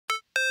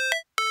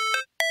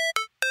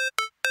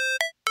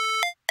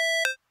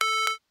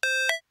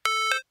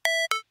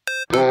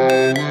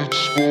it's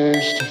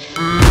supposed to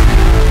feel.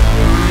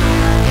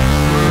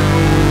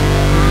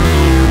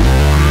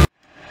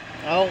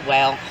 Oh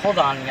well, hold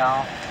on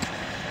y'all.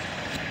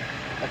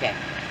 Okay,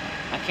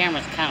 my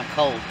camera's kind of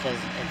cold because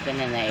it's been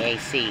in the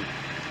AC.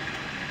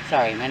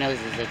 Sorry, my nose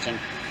is itching.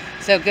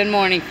 So good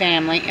morning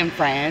family and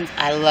friends.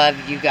 I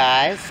love you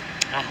guys.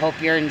 I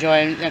hope you're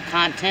enjoying the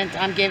content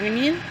I'm giving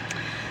you.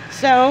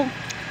 So,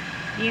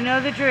 you know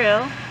the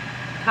drill.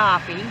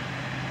 Coffee.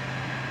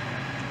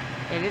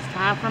 It is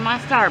time for my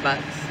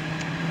Starbucks.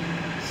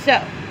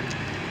 So,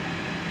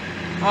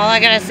 all I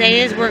gotta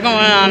say is we're going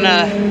on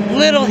a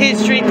little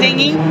history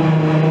thingy.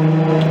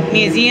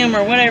 Museum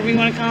or whatever you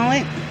want to call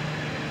it.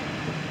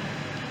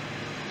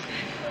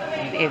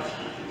 And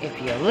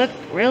if you look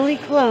really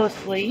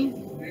closely,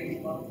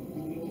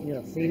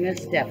 you'll see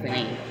Miss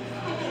Stephanie.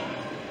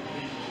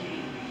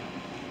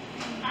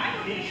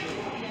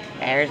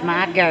 There's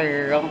my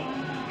girl.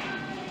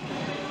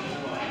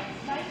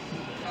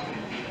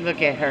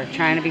 Look at her,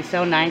 trying to be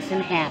so nice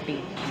and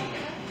happy.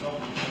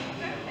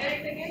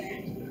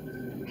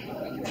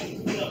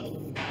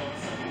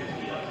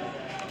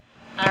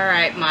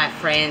 Alright, my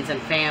friends and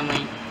family.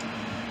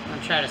 I'm going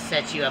to try to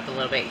set you up a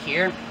little bit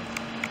here.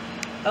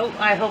 Oh,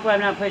 I hope I'm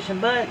not pushing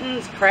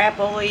buttons.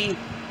 Crappily.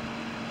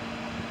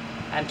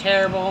 I'm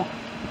terrible.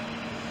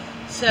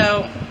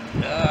 So,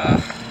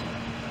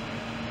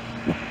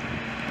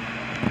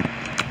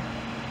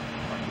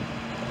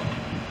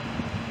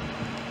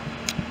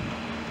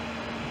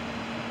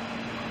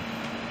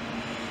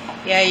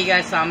 yeah, you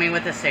guys saw me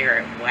with a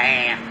cigarette.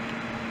 Wow.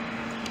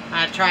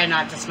 I try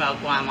not to smoke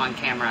while I'm on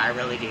camera. I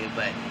really do.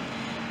 But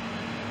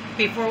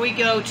before we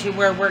go to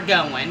where we're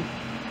going,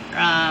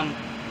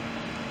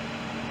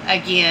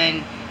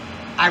 again,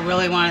 I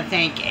really want to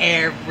thank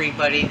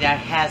everybody that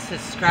has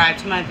subscribed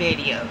to my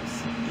videos.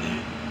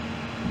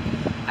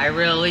 I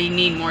really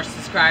need more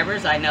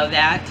subscribers. I know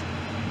that.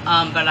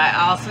 But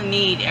I also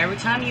need, every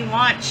time you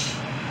watch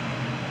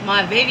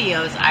my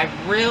videos, I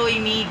really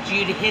need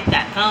you to hit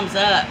that thumbs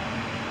up.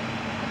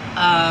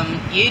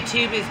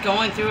 YouTube is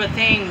going through a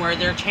thing where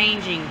they're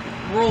changing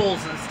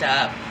rules and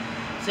stuff.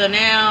 So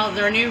now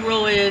their new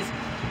rule is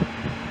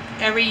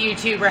every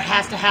YouTuber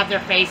has to have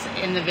their face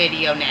in the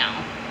video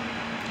now.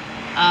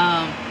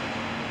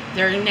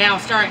 They're now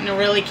starting to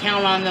really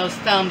count on those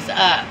thumbs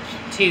up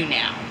too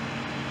now.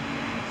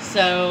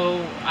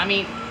 So, I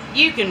mean,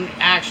 you can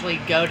actually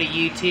go to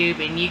YouTube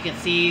and you can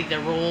see the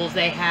rules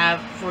they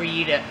have for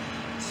you to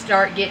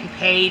start getting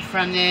paid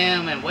from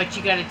them and what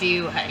you got to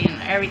do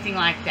and everything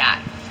like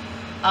that.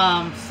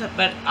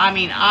 But I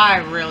mean, I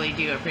really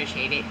do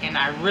appreciate it, and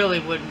I really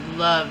would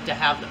love to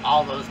have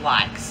all those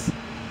likes.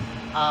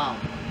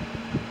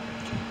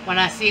 When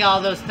I see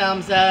all those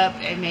thumbs up,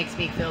 it makes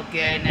me feel good,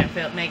 and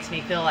it makes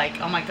me feel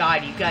like, oh my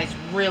God, you guys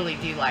really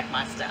do like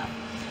my stuff,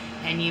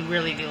 and you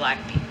really do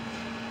like me.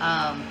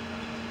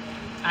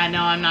 I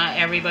know I'm not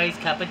everybody's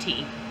cup of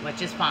tea,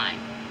 which is fine.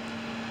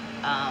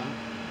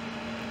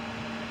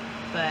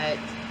 But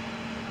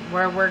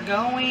where we're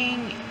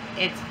going,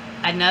 it's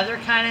another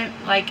kind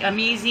of like a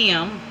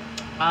museum.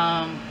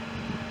 I'm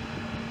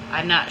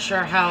not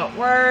sure how it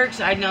works.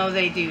 I know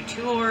they do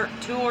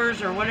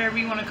tours or whatever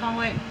you want to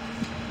call it.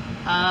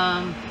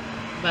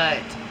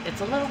 But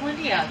it's a little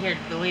windy out here,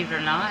 believe it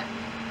or not.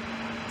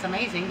 It's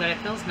amazing, but it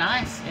feels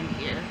nice in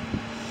here.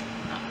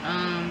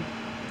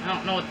 I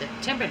don't know what the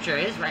temperature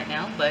is right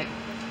now, but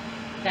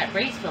that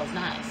breeze feels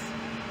nice.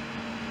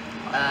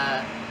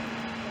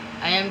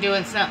 I am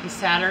doing something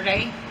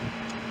Saturday.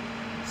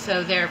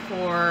 So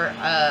therefore,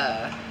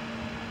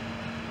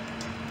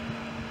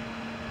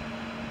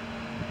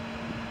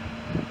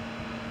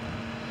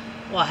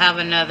 we'll have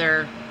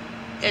another,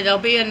 it'll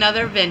be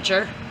another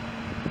venture.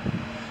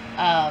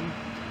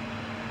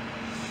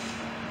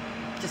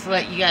 Just to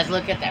let you guys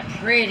look at that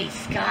pretty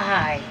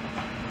sky.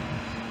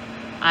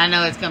 I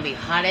know it's going to be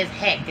hot as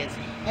heck as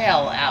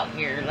hell out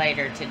here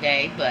later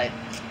today, but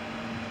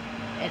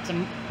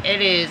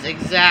it is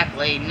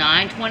exactly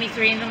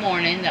 9:23 in the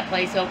morning. The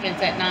place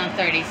opens at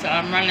 9:30, so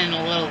I'm running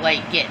a little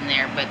late getting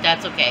there, but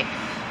that's okay.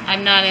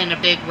 I'm not in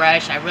a big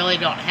rush. I really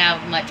don't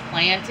have much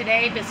planned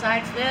today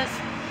besides this.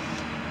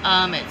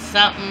 It's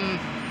something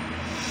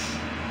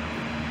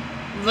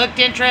looked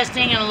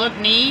interesting and looked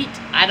neat.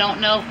 I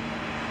don't know if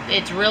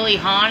it's really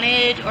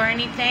haunted or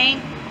anything,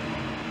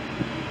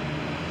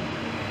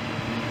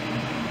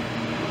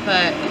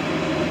 but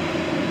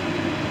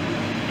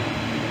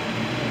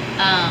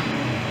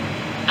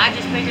I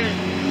just figured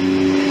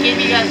give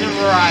you guys a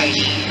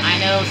variety. I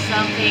know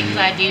some things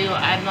I do,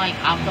 I'm like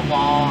off the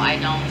wall. I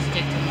don't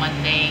stick to one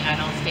thing. I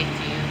don't stick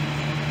to,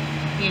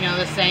 you know,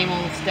 the same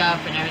old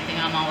stuff and everything.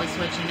 I'm always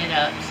switching it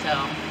up. So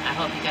I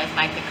hope you guys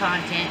like the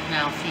content, and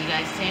I'll see you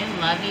guys soon.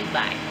 Love you.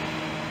 Bye.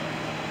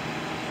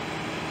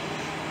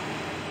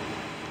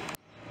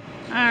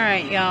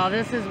 Alright, y'all.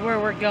 This is where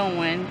we're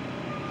going.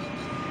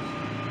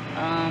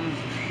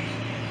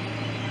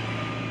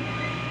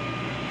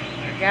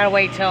 I gotta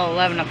wait till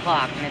 11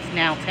 o'clock, and it's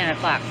now 10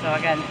 o'clock, so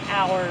I got an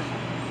hour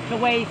to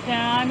waste,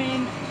 and I'm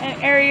in an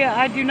area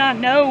I do not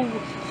know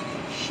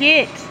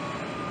shit.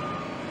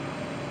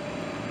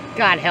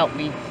 God help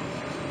me.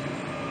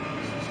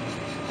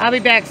 I'll be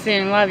back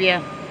soon. Love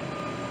you.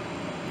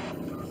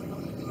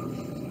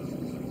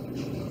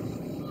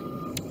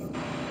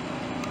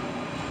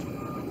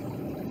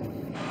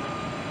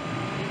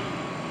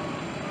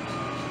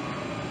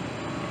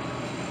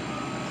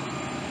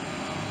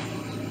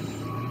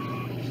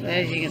 So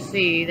as you can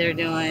see, they're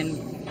doing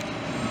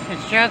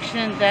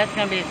construction. That's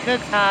going to be a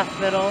cook's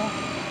hospital.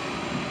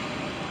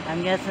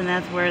 I'm guessing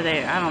that's where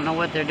they, I don't know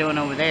what they're doing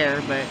over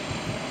there, but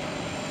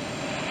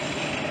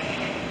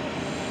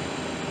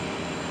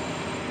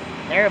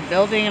they're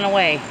building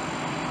away.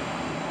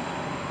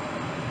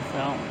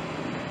 So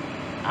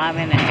I'm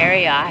in an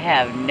area I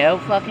have no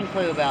fucking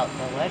clue about,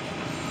 so let's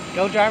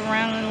go drive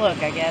around and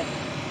look, I guess.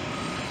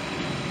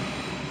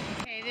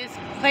 Okay, this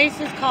place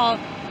is called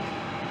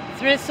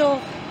Thistle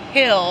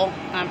Hill.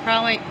 I'm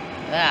probably,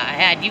 I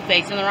had you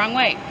facing the wrong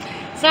way.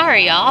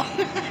 Sorry, y'all.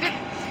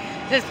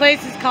 This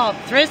place is called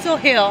Thistle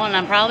Hill, and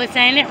I'm probably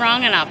saying it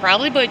wrong, and I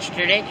probably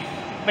butchered it,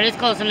 but it's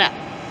close enough.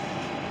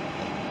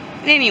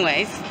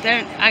 Anyways,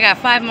 I got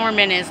 5 more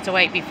minutes to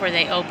wait before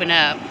they open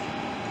up.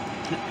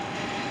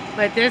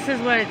 But this is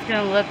what it's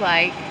going to look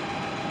like.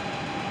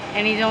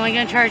 And he's only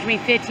going to charge me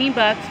 15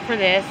 bucks for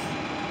this.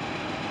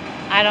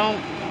 I'm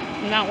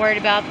not worried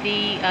about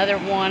the other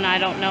one. I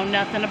don't know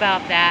nothing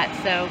about that.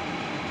 So,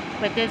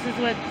 but this is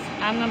what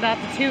I'm about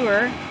to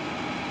tour.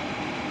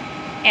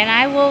 And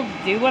I will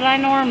do what I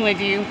normally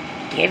do.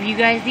 Give you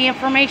guys the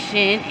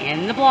information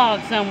in the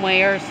blog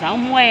somewhere,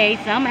 some way,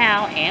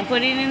 somehow, and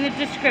put it in the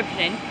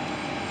description.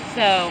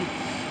 So,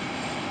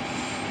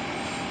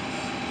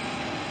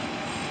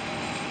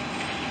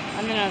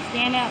 I'm going to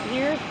stand out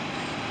here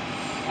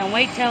and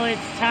wait till it's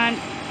time,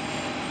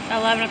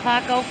 11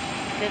 o'clock,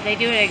 that they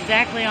do it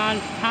exactly on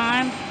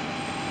time.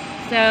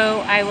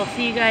 So, I will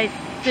see you guys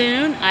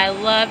soon. I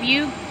love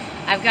you.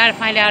 I've got to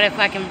find out if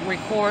I can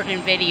record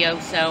in video,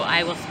 so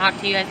I will talk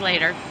to you guys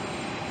later.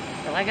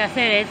 But like I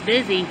said, it's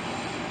busy.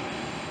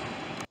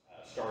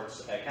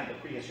 Starts kind of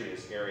the prehistory of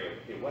this area.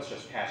 It was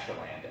just pasture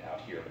land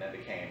out here, but then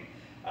became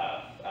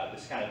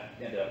this kind of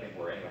ended up being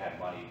where anyone had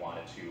money,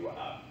 wanted to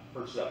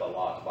purchase up a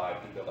lot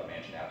to build a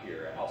mansion out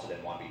here, and also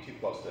didn't want to be too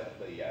close to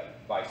the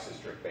Vice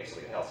District.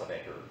 Basically, the House of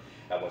Acre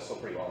was still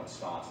pretty well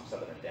ensconced,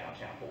 except that in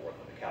downtown Fort Worth,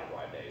 with the cattle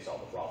ride days, all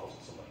the brothels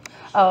and saloons.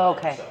 Oh,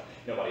 okay. So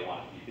nobody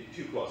wanted to be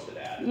too close to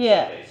that.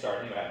 Yeah. So they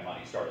started, anyone had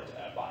money, started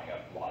buying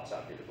up lots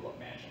out here to build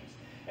mansions.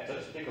 And so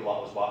this particular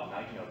lot was bought in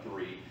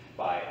 1903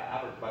 by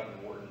Buck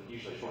Wharton,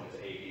 usually shortened as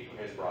AB,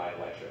 for his bride,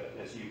 Electra,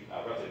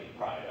 relatively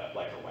bride,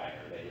 Electra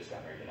Waggoner. They just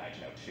got married in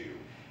 1902.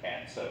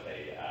 And so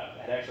they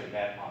had actually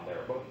met on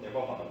they're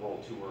both on the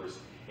world tours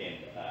in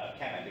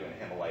Kathmandu and the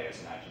Himalayas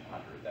in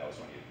 1900. That was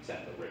when you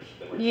sent the rich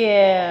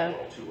yeah.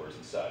 world tours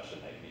and such,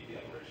 and they meet the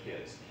other rich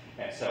kids.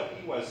 And so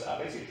he was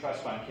basically a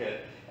trust fund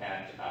kid,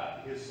 and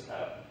his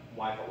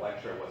wife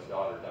Electra was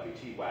daughter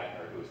W.T.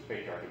 Waggoner, who was the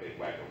patriarch of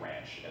Waggoner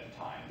Ranch at the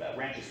time. That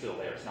ranch is still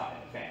there; it's not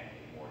in the family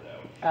anymore,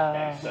 though.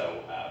 And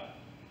so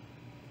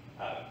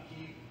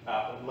he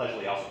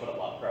allegedly also put a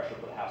lot of pressure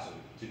for the house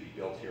to be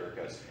built here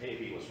because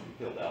A.B. was from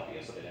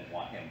Philadelphia, so they didn't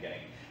want him getting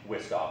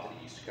whisked off to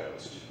the East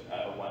Coast,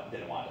 or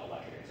didn't want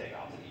Electra to take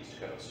off to the East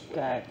Coast with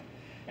him.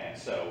 And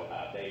so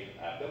they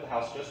built the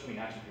house just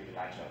between 1903 to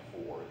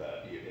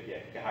 1904. If you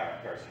could hire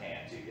a pair of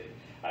hands, you could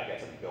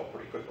get something built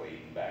pretty quickly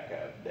even back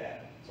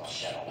then. So I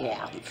had all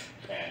that money.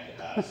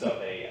 And so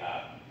they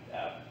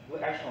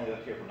actually only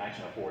lived here from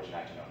 1904 to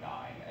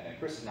 1909. And then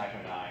Christmas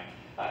 1909,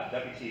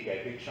 WT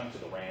gave big chunks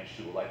of the ranch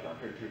to Electra and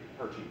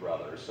her two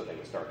brothers, so they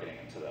would start getting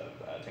into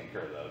taking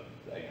care of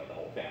the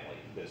whole family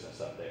business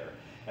up there.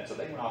 And so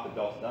they went off and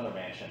built another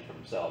mansion for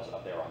themselves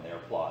up there on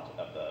their plot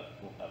of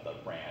the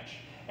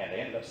ranch. And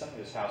they ended up selling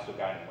this house to a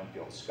guy named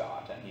Winfield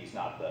Scott, and he's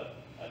not the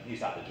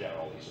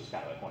general. He's just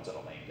kind of a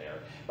coincidental name there.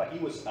 But he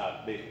was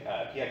big.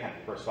 He had kind of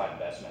diversified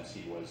investments.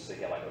 He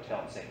had like a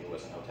hotel in St.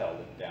 Louis and a hotel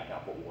in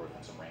downtown Fort Worth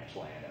and some ranch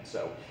land. And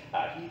so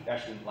he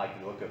actually liked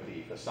the look of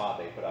the facade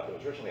they put up. It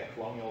was originally a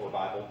colonial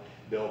revival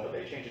build, but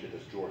they changed it to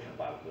this Georgian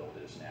Revival build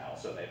it is now.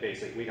 So they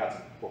basically, we got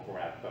some before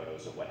and after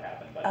photos of what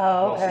happened, but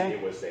mostly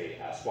it was they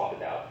swapped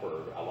it out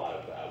for a lot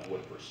of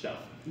wood for stone.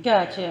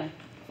 Gotcha.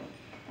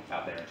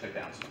 Out there and took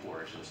down some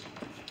flourishes.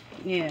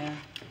 Yeah.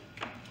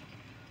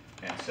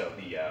 And so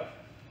the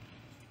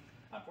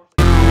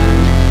unfortunately.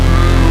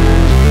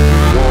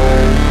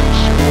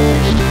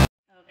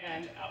 Okay.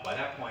 And by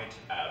that point,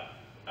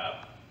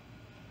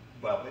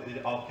 well,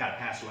 it all kind of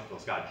passed to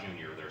Winfield Scott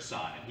Jr., their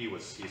son, and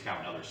he's kind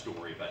of another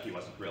story, but he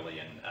wasn't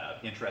really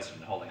interested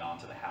in holding on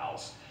to the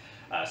house.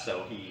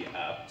 So he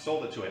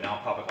sold it to a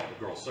nonprofit called the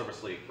Girls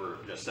Service League for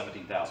just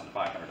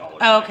 $17,500.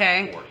 Oh,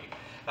 okay.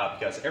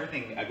 Because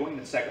everything, going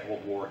into the Second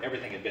World War,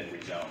 everything had been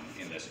rezoned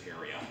in this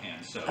area,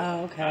 and so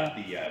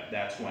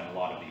that's when a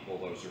lot of the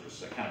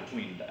bulldozers, kind of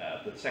between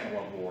the Second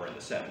World War and the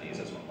 70s,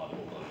 that's when a lot of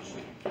bulldozers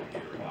were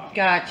here.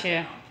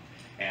 Gotcha.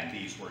 And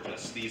these were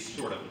just, these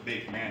sort of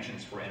big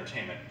mansions for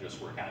entertainment just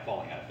were kind of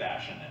falling out of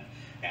fashion,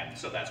 and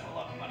so that's when a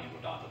lot of money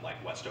moved on to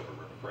like Westover,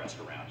 Rivercrest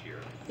around here,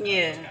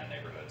 yeah, those kind of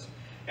neighborhoods.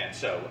 And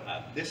so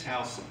this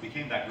house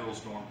became that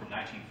girls' dorm from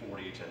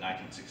 1940 to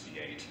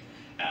 1968.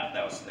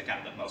 That was the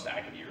kind of the most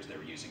active years they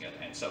were using it.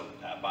 And so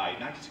by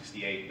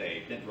 1968,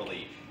 they didn't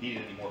really need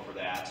it anymore for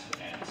that.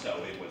 And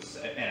so it was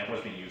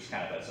being used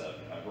kind of as a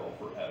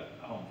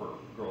home for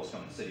girls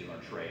coming to the city to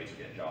learn trades or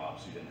get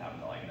jobs who didn't have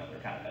like another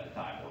kind of at the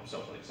time more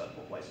socially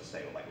acceptable place to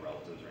stay with like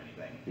relatives or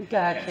anything.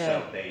 Gotcha. And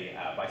so they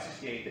by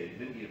 68 they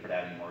didn't need it for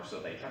that anymore. So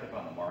they tried to put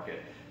it on the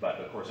market, but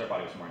of course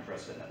everybody was more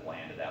interested in the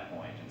land at that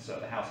point. And so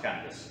the house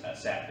kind of just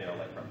sat there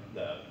like from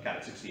the kind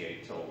of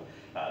 68 till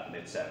the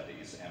mid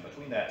 70s. And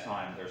between that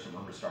time, there's some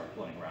rumors started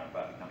floating around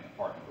about becoming a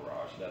parking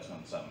garage. So that's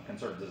when some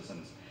concerned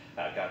citizens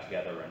got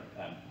together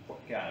and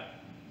kind of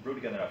drew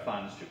together enough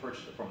funds to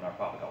purchase it from a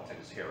nonprofit called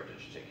Texas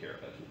Heritage to take care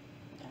of it.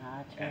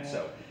 Gotcha. And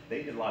so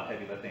they did a lot of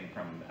heavy lifting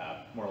from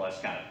more or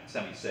less kind of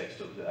 76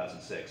 to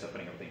 2006,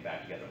 putting everything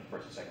back together on the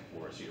first and second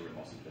floors. So you're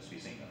mostly just be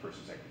seeing the first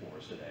and second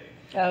floors today.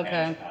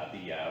 Okay. And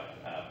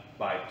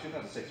by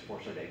 2006, of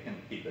course, they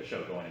couldn't keep the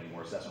show going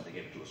anymore, so that's when they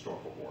gave it to a store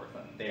for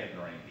Wharton. And they had been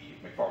running the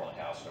McFarland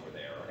house over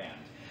there. And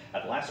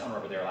the last owner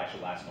over there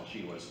actually lasted until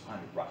she was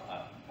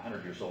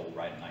 100 years old,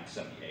 right in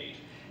 1978.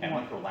 And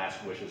one of her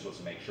last wishes was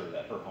to make sure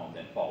that her home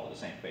didn't follow the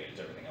same fate as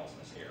everything else in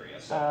this area.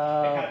 So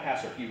it kind of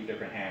passed a few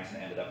different hands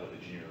and ended up with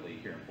the junior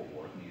league here in Fort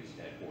Worth and used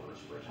headquarters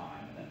for a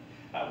time. And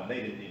then when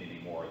they didn't need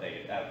any more,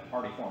 they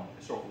already formed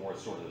Store Fort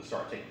Worth sort of to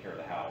start taking care of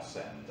the house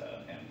and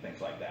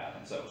things like that.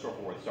 And so Store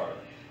Fort Worth started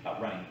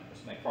running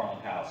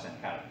McFarland House and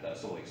kind of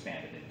slowly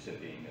expanded into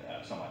being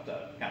somewhat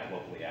kind of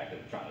locally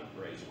active, trying to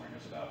raise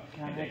awareness about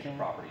endangered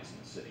properties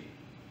in the city.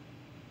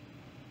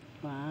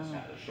 Wow. That's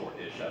kind of the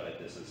short-ish of it.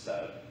 This is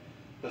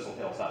Thistle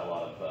Hill's had a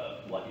lot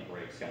of lucky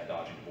breaks, kind of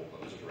dodging the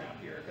bulldozers around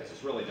here, because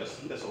it's really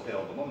just Thistle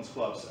Hill. The women's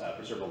club's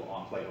preserved a little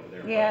enclave over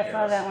there. Yeah, I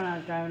saw that when I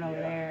was driving over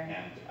there.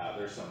 And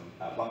there's some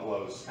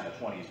bungalows, kind of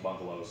 20s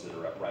bungalows that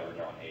are right over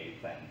there on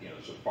 8th, and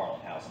there's a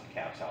Farland house and the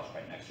Cap's house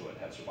right next to it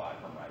have survived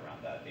from right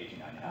around that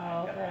 1899,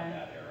 kind of around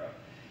that era.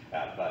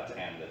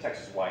 And the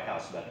Texas White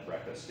House Bed and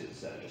Breakfast is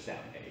just down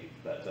 8th,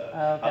 but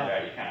other than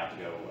that, you kind of have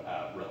to go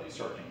really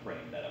searching for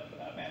anything that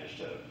have managed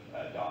to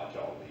dodge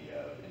all the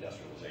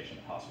industrialization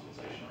and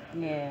hospitalization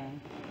around here.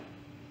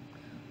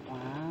 Yeah.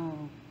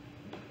 Wow.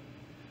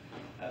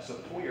 So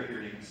the foyer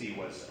here you can see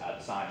was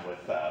designed with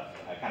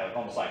kind of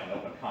almost like an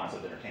open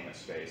concept entertainment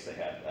space. They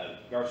had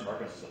Garden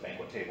Markets, the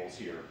banquet tables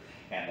here,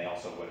 and they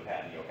also would have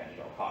had kind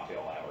of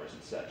cocktail hours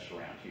and such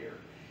around here.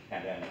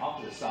 And then off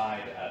to the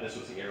side, this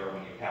was the era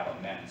when you have a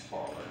men's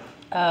parlor.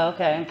 Oh,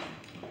 okay.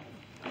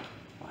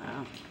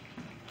 Wow.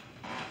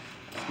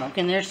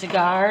 Smoking their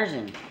cigars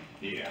and...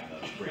 Yeah,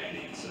 the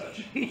brandy and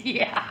such.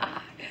 Yeah.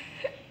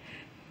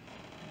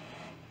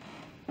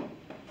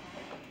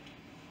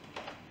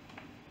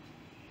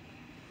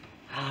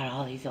 God,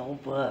 all these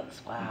old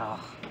books.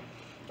 Wow.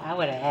 I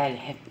would have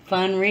had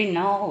fun reading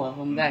all of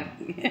them back,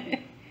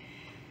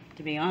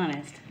 to be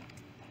honest.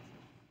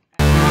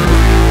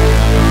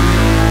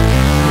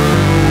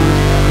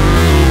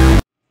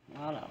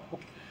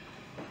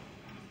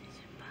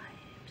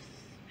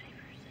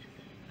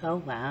 Oh,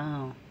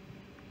 wow.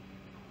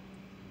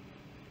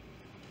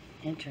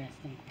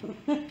 Interesting.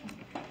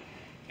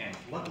 And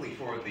luckily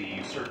for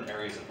the certain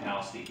areas of the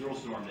house, the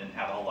girls' dorm didn't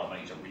have a whole lot of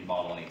money to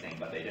remodel anything,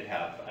 but they did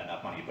have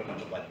enough money to put a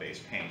bunch of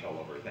lead-based paint all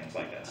over things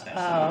like that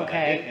stenciling. Oh, okay. But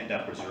they did end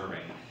up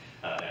preserving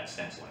that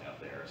stenciling up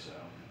there, so.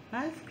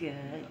 That's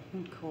good.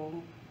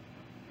 Cool.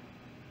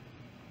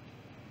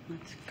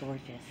 That's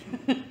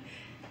gorgeous.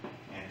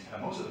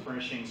 And most of the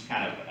furnishings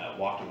kind of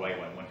walked away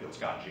when Winfield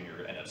Scott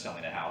Jr. ended up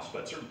selling the house,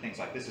 but certain things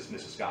like this is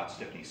Mrs. Scott's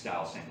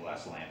Tiffany-style stained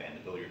glass lamp and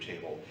the billiard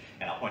table,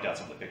 and I'll point out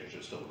some of the pictures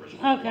are still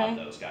original. Okay. A lot of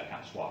those got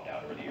kind of swapped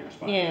out over the years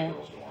by the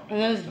girls' dorm.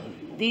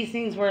 And these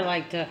things were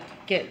like to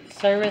get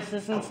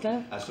services and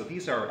stuff? So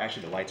these are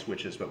actually the light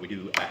switches, but we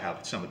do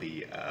have some of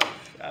the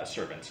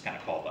servants kind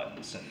of call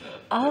buttons. And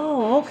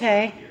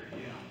okay. Here, yeah.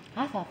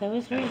 I thought that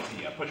was weird.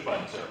 The push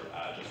buttons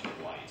are just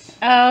for lights.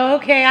 Oh,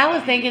 okay. I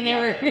was thinking they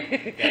were...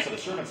 Yeah, so the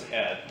servants'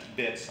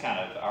 bits kind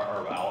of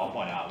are, I'll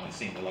point out, when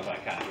seem to look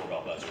like kind of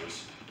doorbell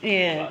buzzers.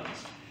 Yeah.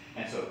 Buttons.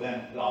 And so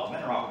then the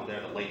men are over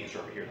there, the ladies are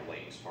over here in the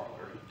ladies'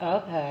 parlor.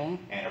 Okay.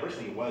 And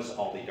originally it was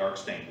all the dark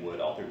stained wood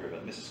all through here,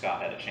 but Mrs.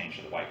 Scott had to change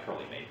to the white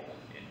curly maple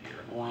in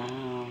here.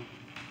 Wow.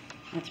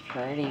 That's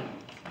pretty.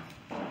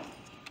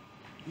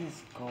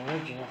 It's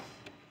gorgeous.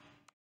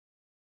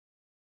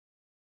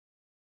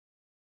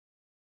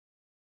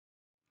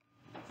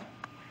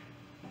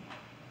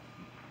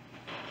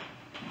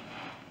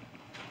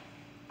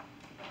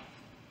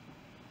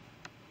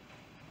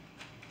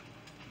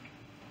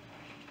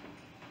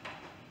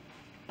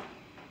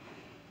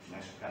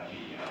 Nice to kind of be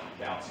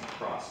bouncing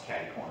across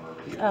caddy corner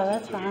over here. Oh,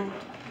 that's fine.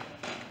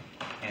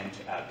 And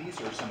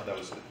these are some of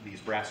these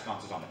brass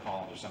sconces on the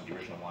columns are some of the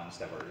original ones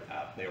that were,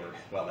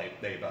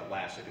 they've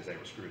lasted because they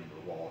were screwed into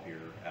the wall here.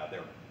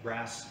 They're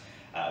brass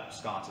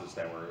sconces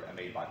that were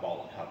made by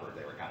Ball and Hubbard.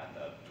 They were kind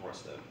of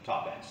towards the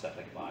top end stuff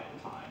they could buy at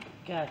the time.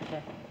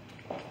 Gotcha.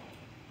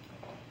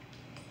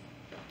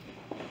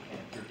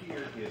 And through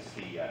here is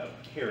the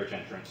carriage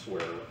entrance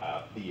where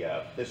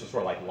this is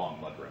sort of like long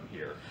mudroom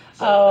here.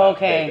 So, oh,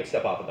 okay. They could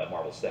step off of that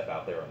marble step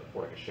out there on the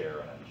portico share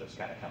and then just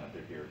kind of coming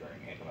through here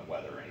during inclement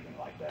weather or anything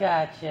like that.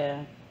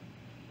 Gotcha.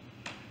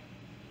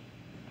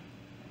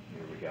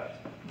 Here we got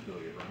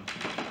billiard rooms.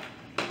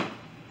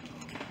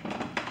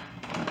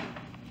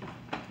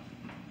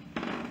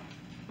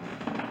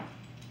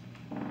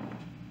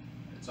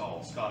 It's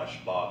all Scottish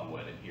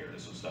bogwood in here.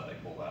 This was stuff they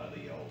pulled out of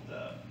the old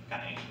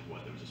kind of ancient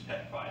wood that was just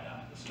petrified down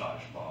in the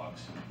Scottish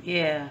bogs.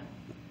 Yeah.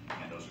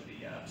 And those are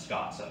the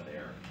Scots up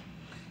there.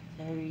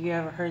 Have you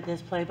ever heard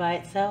this play by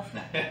itself?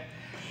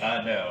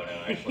 No,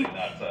 actually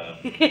not.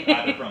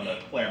 Either from the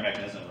player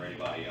mechanism or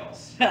anybody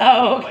else.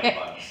 Oh, okay. Play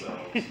by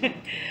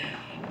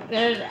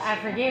themselves. I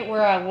forget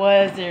where I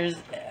was. There's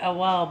a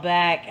while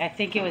back. I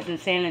think it was in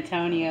San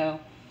Antonio.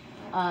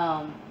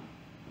 Oh,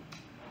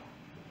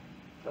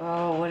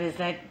 what is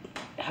that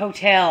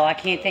hotel? I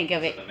can't think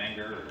of it. The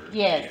Menger?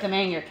 Yes, the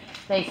Menger.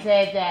 They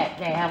said that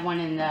they have one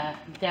in the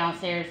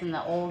downstairs in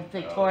the old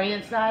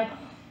Victorian side.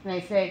 And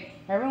they said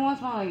every once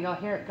in a while you'll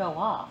hear it go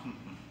off.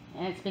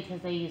 And it's because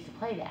they used to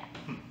play that.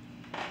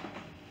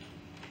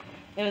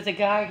 It was a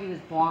guy who was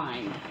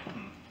blind.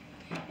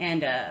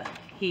 And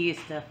he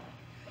used to,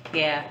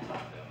 yeah.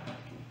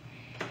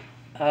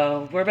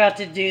 Oh, we're about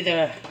to do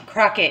the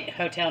Crockett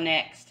Hotel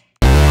next.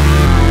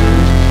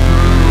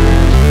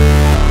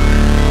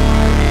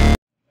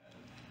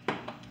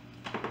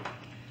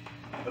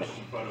 Those are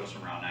some photos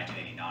from around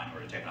 1989 where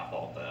they're taking off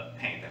all the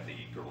paint that the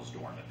girls'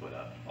 dorm had put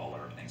up all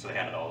over everything. So they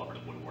had it all over the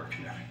woodwork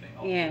and everything,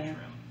 all the trim.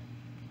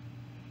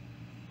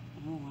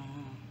 Oh, wow.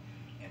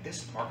 And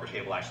this marker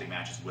table actually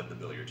matches with the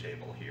billiard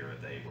table here.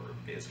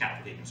 It's kind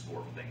of keeping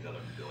score for things other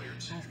than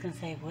billiards. I was going to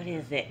say, what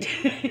is it?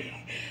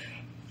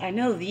 I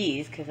know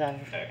these because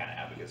I've... kind of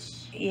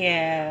abacus.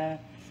 Yeah.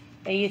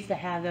 They used to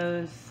have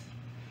those.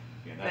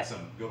 Yeah, that's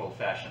some good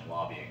old-fashioned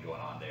lobbying going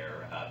on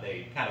there.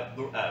 They kind of...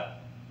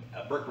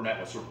 Burt Burnett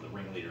was sort of the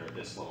ringleader of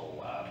this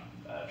little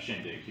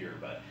shindig here,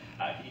 but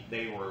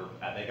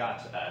they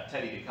got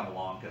Teddy to come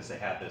along because they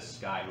had this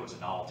guy who was a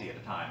novelty at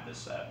the time,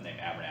 this named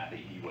Abernathy.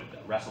 He would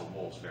wrestle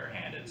wolves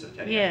barehanded, so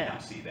Teddy had to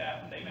come see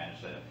that, and they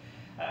managed to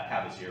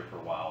have his ear for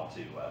a while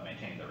to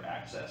maintain their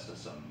access to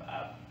some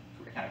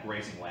kind of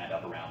grazing land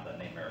up around the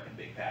Native American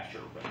Big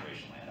Pasture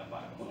Reservation land up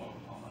by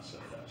Oklahoma, so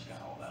that was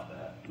kind of all about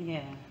that.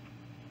 Yeah.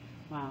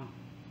 Wow.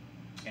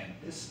 And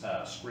this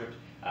script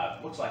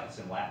looks like it's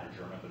in Latin or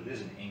German, but it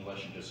is in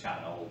English and just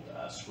kind of an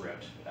old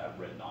script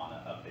written on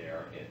up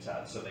there.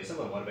 So they said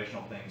little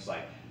motivational things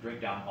like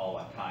drink down all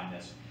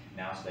unkindness,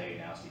 now's the day,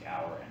 now's the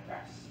hour, and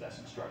practice is best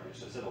instructor.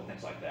 So they said little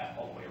things like that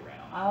all the way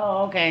around.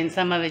 Oh, okay. And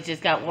some of it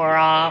just got wore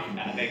off.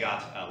 They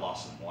got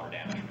lost in water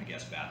damage in the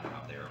guest bathroom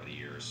up there over the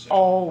years. So,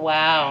 oh,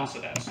 wow. So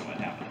that's what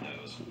happened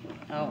to those.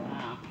 Oh,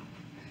 wow.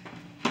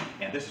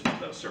 And this is one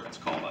of those servants'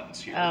 call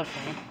buttons here.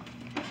 Okay.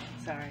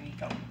 Sorry.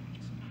 Oh.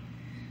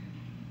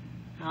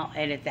 I'll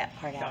edit that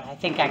part out. I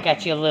think I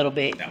got you a little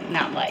bit,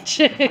 not much.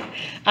 I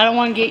don't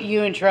want to get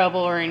you in trouble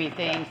or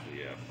anything.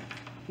 Yeah.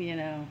 You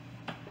know.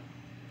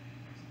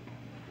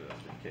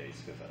 Just in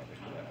case, because I don't think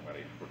we'll have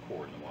anybody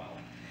record in a while.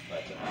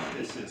 But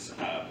this is,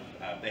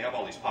 they have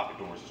all these pocket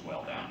doors as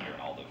well down here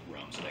in all the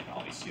rooms, so they can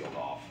all be sealed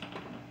off.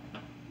 Oh,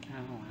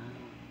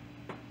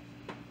 wow.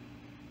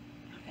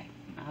 Okay,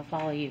 I'll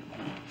follow you.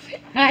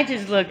 I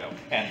just looked.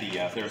 And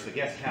there's the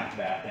guest half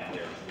bath down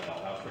there as well.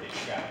 That was pretty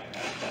extravagant,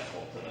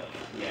 accessible to the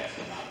guests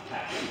and not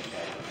attached to the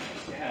bedroom.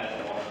 We had a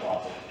water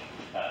closet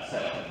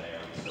set up in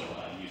there. We still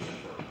use it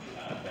for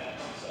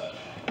beds and such.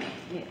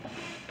 Yeah.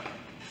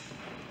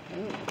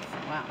 Ooh,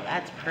 wow,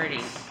 that's pretty.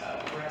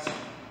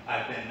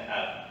 I've been,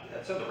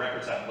 some of the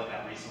records I've been looking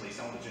at recently,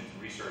 someone was doing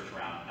some research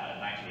around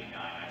 1989,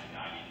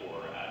 1990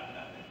 for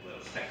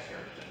those Texas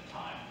heritage at the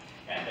time.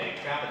 And they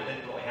found that it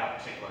didn't really have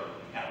a particular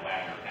kind of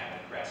Waggoner kind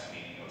of crest,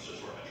 meaning it was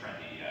just sort of a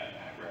trendy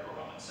kind of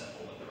Greco-Roman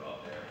symbol that they're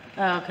up there.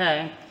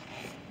 Okay.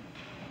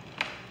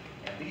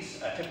 And these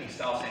Tiffany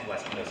style stained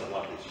glass windows I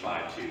love this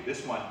survive too.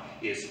 This one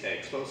is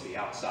exposed to the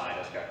outside.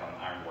 It's got kind of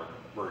an ironwork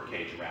bird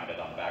cage around it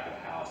on the back of the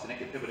house, and it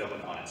could pivot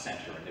open on its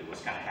center, and it was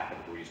kind of half a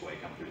degrees way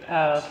come through the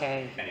house. Oh,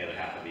 okay. And the other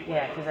half would be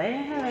yeah, because they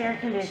didn't have air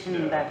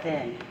conditioning back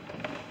then.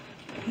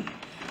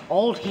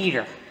 Old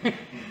heater. Yeah,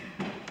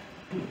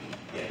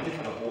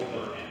 different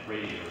older and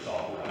radiators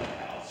all around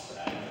the house.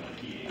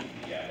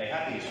 Yeah, they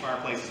had these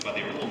fireplaces, but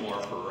they were a little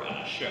more for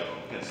show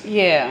because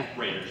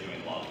radiators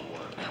doing a lot of the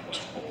work. It was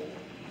cold.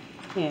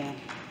 Yeah.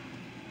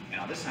 And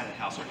on this side of the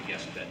house are the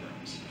guest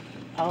bedrooms.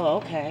 Oh,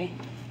 okay.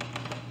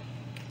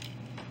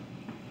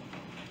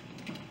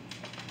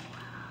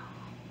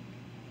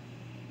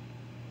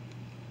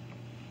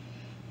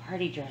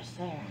 Party dress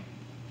there.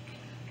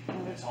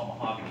 And it's all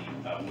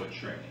mahogany wood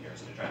trim in here,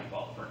 so they tried to keep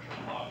all the furniture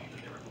mahogany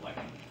that they were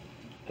collecting.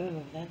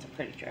 Ooh, that's a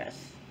pretty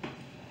dress.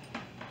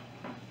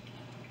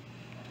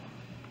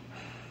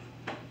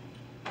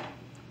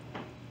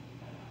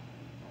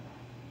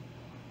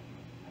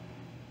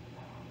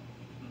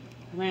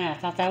 Man, I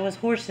thought that was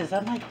horses.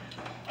 I'm like,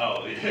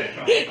 oh,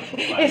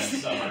 yeah.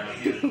 Summer.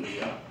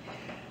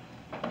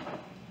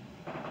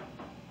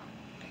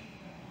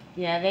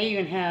 Yeah, they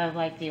even have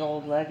like the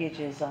old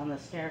luggages on the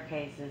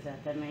staircases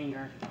at the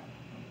manger.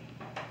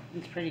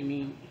 It's pretty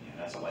neat. Yeah,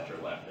 that's Electra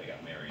left. They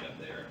got married up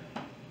there.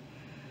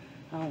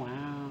 Oh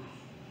wow.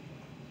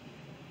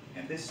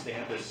 And they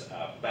have this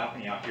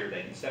balcony out here.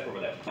 They can step over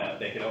that.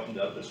 They could open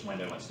up this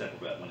window and step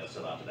over that window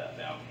still onto that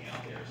balcony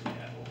out there. So they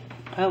have a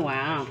little Oh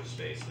wow. extra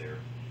space there.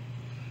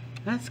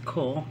 That's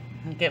cool.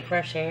 And get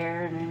fresh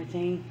air and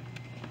everything.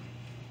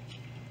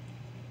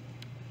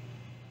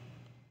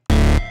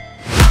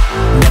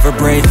 Never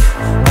break,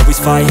 always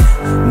fight,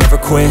 never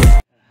quit.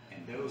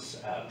 And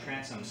those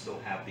transoms still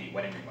have the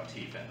wedding ring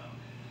motif in them.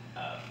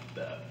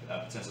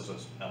 Since this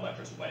was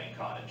Electra's wedding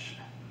cottage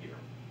here.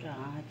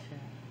 Gotcha.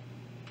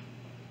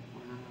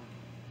 Wow.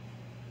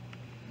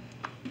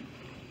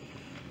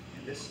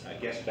 And this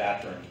guest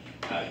bathroom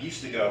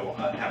used to go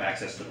have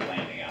access to the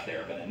landing out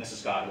there, but then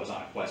Mrs. Scott was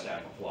on a quest to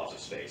have a closet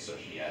space, so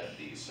she added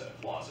these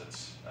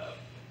closets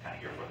kind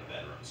of here for the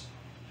bedrooms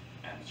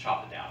and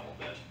chopped it down a little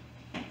bit.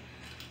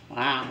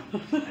 Wow.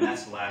 And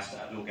that's the last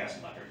dual gas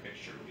and electric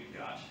fixture we've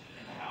got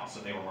in the house. So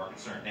they were more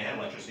concerned. They had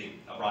electricity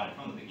brought in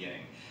from the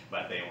beginning,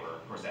 but they were,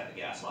 of course, they had the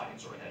gas lighting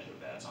sort of hedged their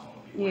beds on what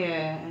we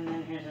Yeah, and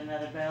then here's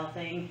another bell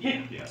thing.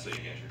 Yeah, so you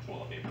get your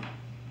toilet paper.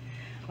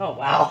 Oh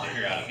wow.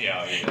 Figure out, you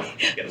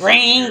get a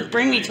Ring,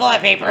 bring me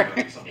toilet paper.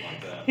 Something like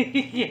that.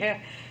 Yeah.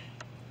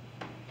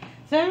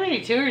 So how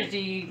many tours do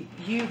you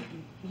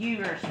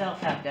yourself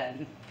have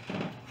done?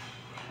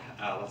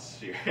 Let's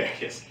see. I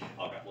guess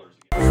I'll got blurs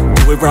again.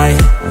 Do it right,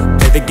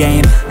 play the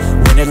game,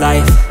 win it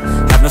life,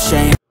 have no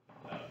shame.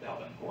 To help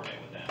them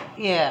coordinate with them.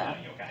 Yeah.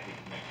 Kind of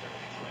make sure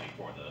everything's ready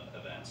for the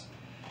events.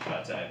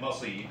 But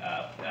mostly,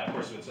 of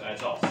course, it's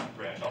all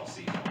pretty much all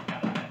seasonal. It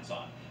kind of depends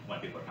on when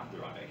people are coming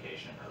through on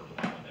vacation or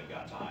when they've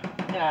got time.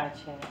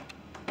 Gotcha.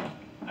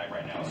 Like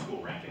right now,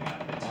 school ramping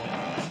up. It's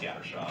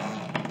scattershot.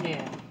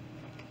 Yeah.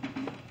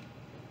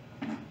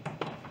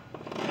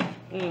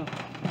 Ooh,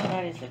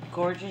 that is a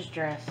gorgeous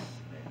dress.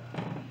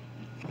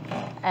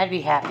 I'd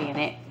be happy in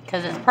it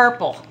because it's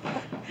purple.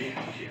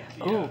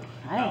 Yeah. Ooh,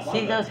 I didn't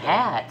see those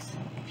hats.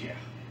 Yeah.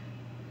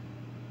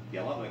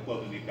 Yeah, a lot of the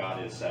clothing we've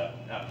got is a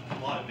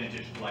lot of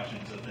vintage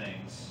collections of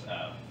things.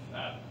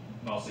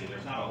 Mostly,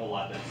 there's not a whole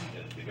lot that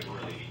could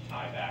really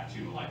tie back to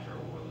Electra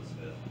or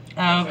Elizabeth.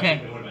 Oh, okay.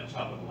 It would have been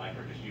tough with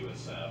Electra because she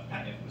was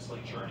kind of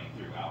infamously journeying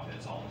through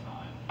outfits all the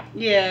time.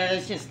 Yeah,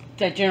 it's just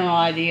the general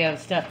idea of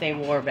stuff they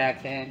wore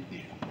back then. Yeah.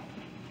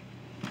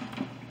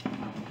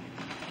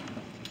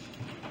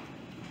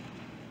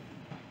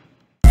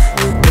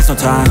 There's no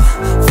time,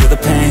 feel the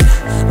pain,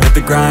 live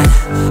the grind,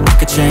 I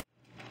could change.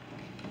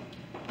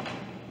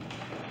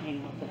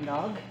 Hang open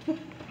dog. They're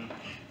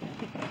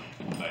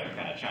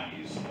kind of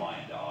Chinese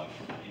lion dog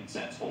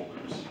incense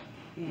holders.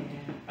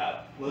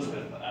 Yeah.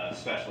 Elizabeth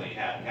especially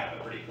had kind of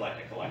a pretty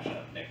eclectic collection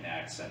of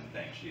knickknacks and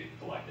things she had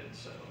collected,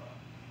 so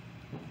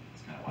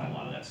that's kind of why a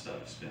lot of that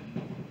stuff's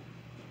been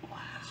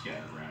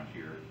scattered around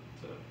here.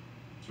 So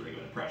it's a really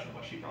good impression of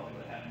what she probably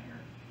would have had in here.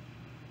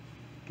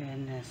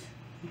 Goodness.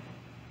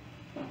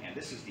 And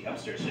this is the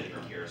upstairs sitting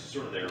room here. It's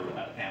sort of their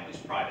family's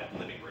private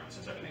living room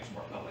since everything's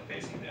more public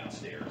facing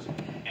downstairs.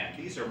 And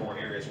these are more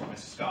areas where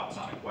Mrs. Scott was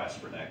on a quest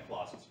for that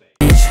closet space.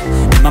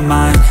 In my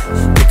mind,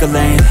 pick a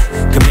lane,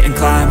 commit and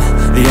climb,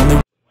 the only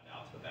Went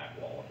out to the back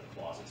wall of the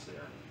closets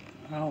there.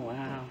 Oh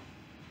wow.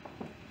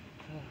 Oh,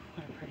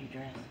 what a pretty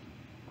dress.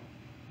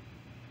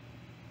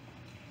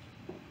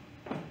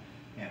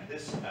 And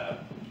this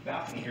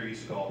balcony here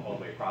used to go all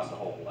the way across the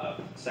whole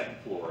second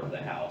floor of the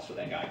house, but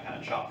that guy kind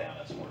of chopped down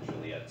this more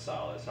Juliet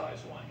style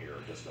size one here,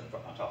 just on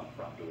top of the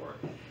front door.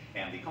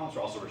 And the columns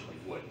were also originally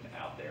wooden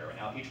out there. And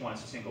now each one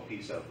is a single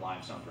piece of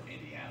limestone from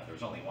Indiana. There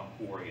was only one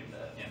quarry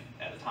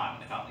at the time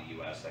when they found in the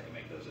U.S. that could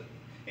make those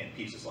in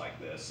pieces like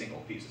this, single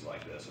pieces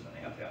like this, and then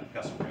they have to have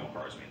custom rail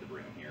cars made to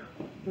bring them here.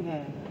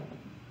 Yeah.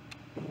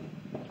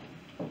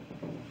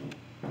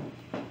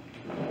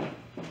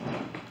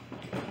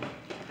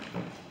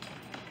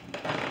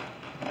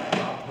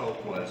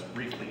 Pope was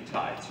briefly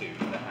tied to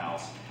the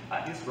house.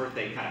 His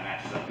birthday kind of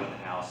matches up with the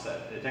house.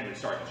 It technically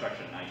started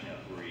construction in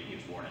 1903. He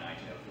was born in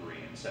 1903,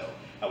 and so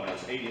when it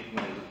was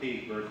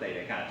 80th birthday,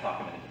 they kind of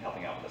talked him into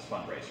helping out with this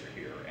fundraiser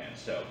here. And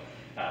so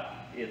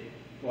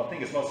well, I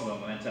think it's most of the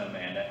momentum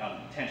and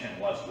attention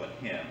was with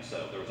him.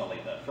 So there was only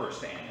the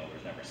first annual. There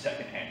was never a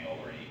second annual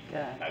or any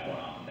going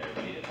on there,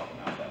 but he did help him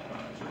out with that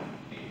fundraiser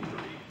in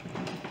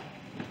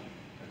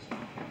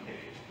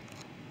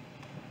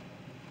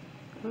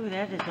 83. Ooh,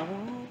 that is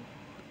old.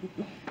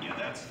 Yeah,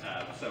 that's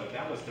so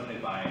that was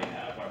donated by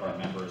one of our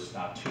members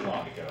not too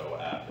long ago.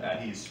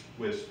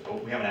 We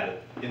haven't had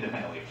it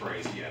independently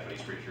appraised yet, but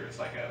he's pretty sure it's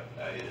like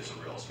it is a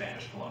real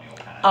Spanish colonial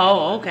kind of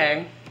Oh,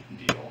 okay.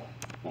 deal.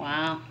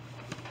 Wow.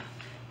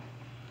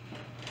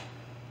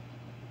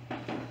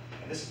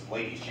 And this is the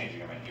ladies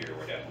changing room in here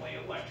where definitely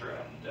Electra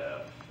and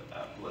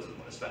Elizabeth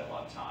would have spent a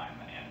lot of time,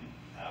 and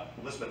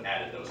Elizabeth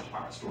added those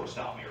department store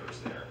style mirrors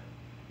there.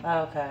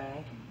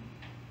 Okay.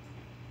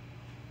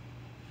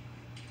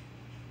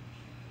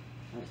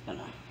 I'm just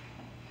gonna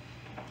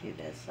do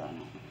this so I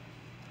don't.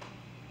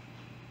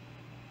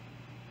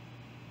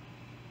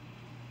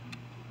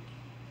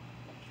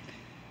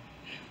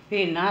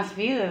 Be a nice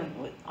view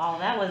if all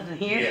that wasn't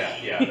here.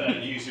 Yeah.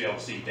 You used to be able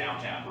to see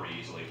downtown pretty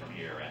easily from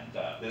here, and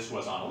this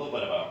was on a little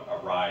bit of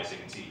a rise, you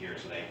can see here,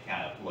 so they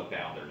kind of look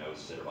down their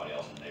noses at everybody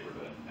else in the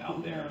neighborhood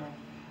out there.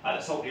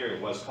 This whole area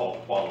was called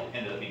Quality,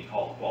 ended up being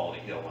called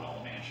Quality Hill when all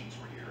the mansions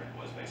were here,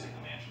 and was basically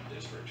the mansion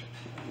district.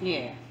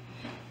 Yeah.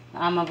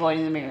 I'm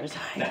avoiding the mirrors.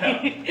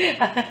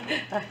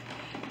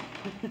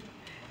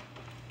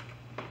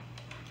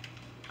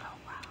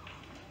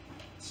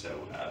 So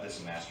this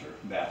is master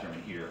bathroom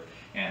in here,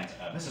 and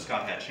Mrs.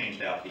 Scott had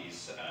changed out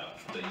these,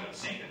 the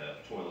sink and the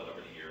toilet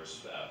over the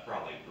years,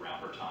 probably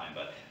around her time.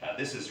 But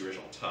this is the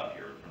original tub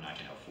here from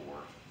 1904.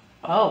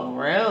 Oh,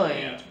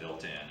 really? Yeah, it's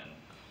built in. And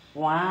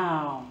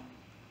wow.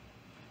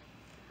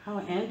 How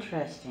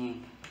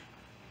interesting.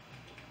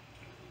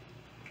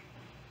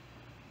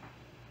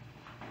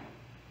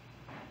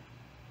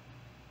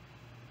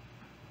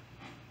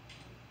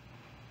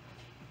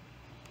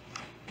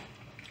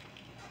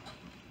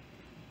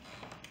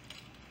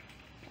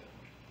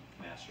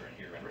 Master in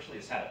here, and originally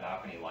it's had a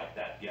balcony like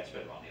that, guest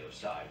bedroom on the other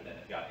side, but then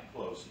it got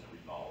enclosed and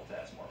remodeled to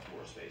add some more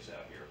floor space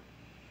out here.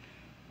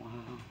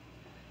 Wow.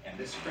 And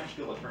this French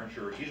Village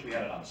furniture, usually we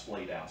had it on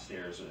display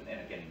downstairs, and then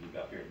getting moved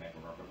up here to make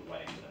room for the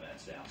weddings and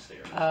events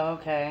downstairs. Oh,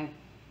 okay.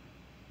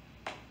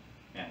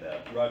 And the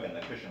rug and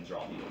the cushions are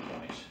all needle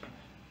point.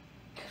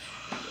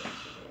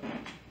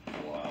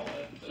 While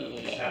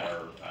we just had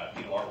our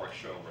needle artwork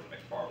show over at the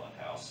McFarland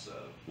House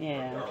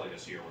early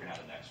this year. We're going to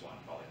have the next one,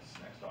 probably this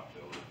next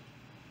October.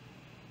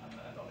 I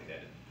don't think they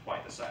had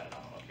quite decided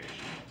on the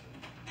location.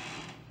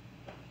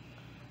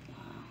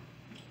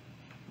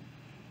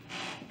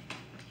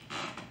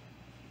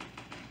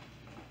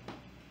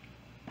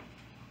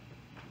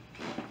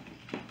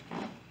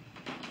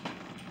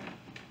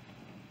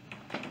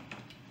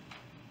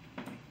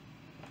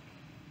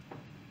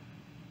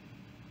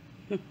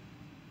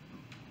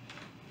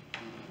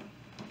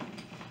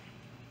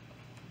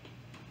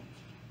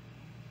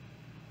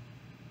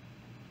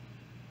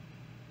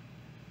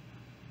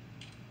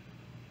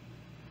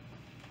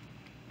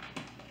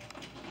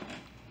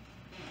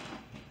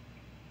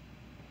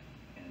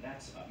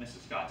 That's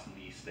Mrs. Scott's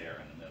niece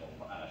there in the middle.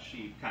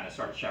 She kind of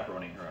started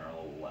chaperoning her in her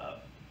little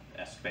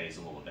space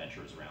and little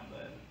adventures around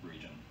the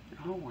region.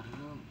 Oh, wow.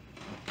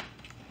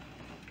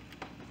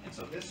 And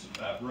so this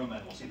room,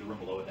 and we'll see the room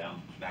below it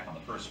down back on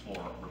the first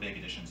floor, were big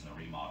additions in the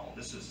remodel.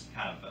 This is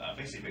kind of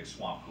basically a big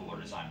swamp cooler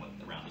design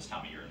with around this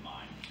time of year in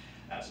mind.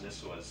 So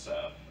this was,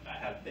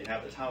 they'd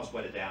have the tiles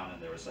wetted down,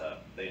 and there was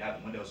they'd have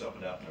the windows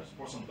opened up, and there was a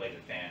porcelain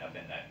bladed fan up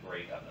in that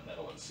grate up in the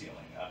middle of the ceiling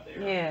up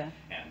there. Yeah.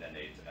 And then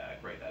they'd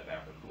create that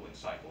vapor cooling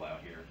cycle out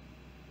here.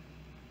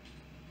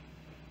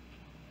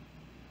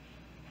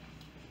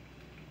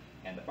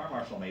 And the fire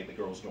marshal made the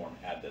girls' dorm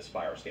had this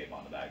fire escape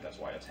on the back. That's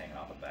why it's hanging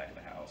off the back of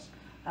the house.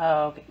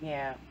 Oh, okay.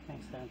 Yeah,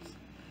 makes sense.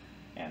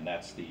 And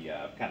that's the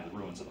kind of the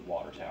ruins of the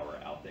water tower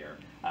out there.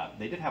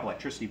 They did have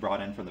electricity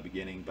brought in from the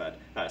beginning, but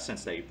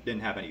since they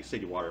didn't have any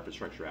city water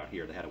infrastructure out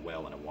here, they had a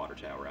well and a water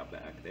tower out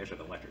back. They actually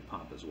had an electric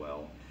pump as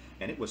well.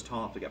 And it was tall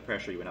enough to get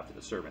pressure even up to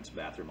the servants'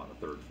 bathroom on the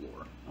 3rd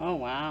floor. Oh,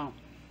 wow.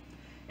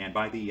 And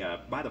by the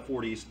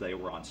 40s, they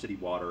were on city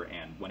water,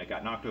 and when it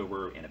got knocked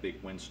over in a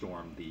big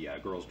windstorm, the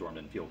girls' dorm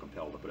didn't feel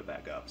compelled to put it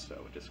back up. So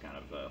it just kind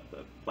of,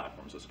 the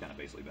platforms has kind of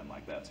basically been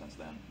like that since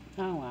then.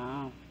 Oh,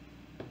 wow.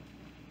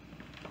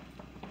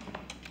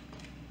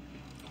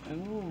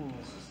 Ooh.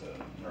 This is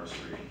the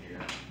nursery in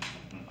here.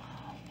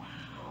 Oh,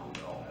 wow.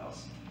 Doll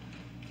house.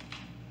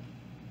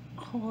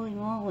 Holy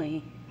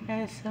moly.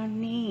 That is so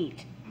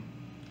neat.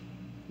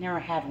 Never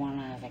had one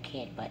when I was a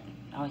kid, but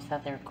I always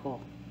thought they were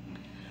cool.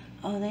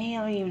 Oh, they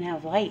don't even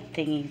have light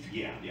thingies.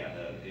 Yeah,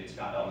 it's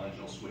got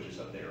elemental switches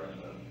up there on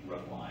the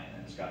roof line,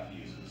 and it's got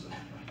fuses.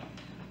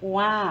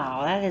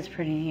 Wow, that is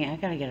pretty neat. I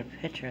gotta get a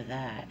picture of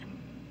that.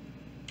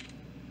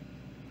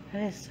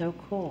 That is so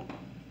cool.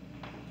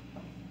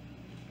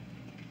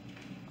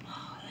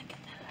 Oh, look at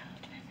that.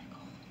 That's really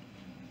cool.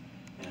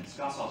 And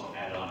Scott's also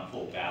added on a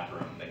full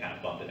bathroom. They kind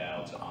of bumped it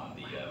out on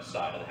the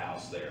side of the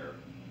house there.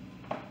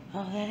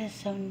 Oh, that is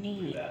so Through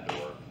neat. that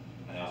door.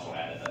 And they also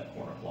added that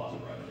corner closet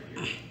right over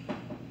here.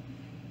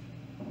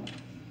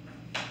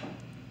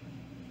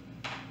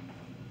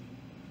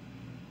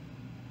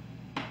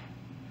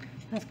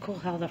 That's cool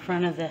how the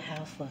front of the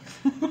house looks.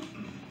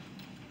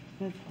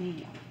 That's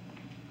neat.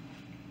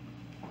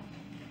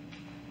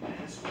 And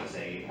this was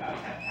a kind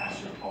of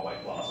pass-through hallway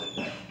closet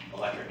that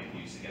Electra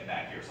could use to get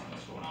back here something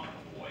was going on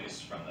with the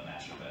boys from the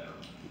master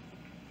bedroom.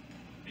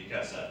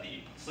 Because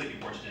the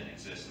sleeping porch didn't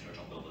exist in the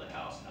original build of the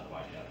house, and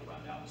otherwise you'd have to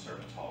run down the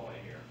servants' hallway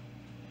here.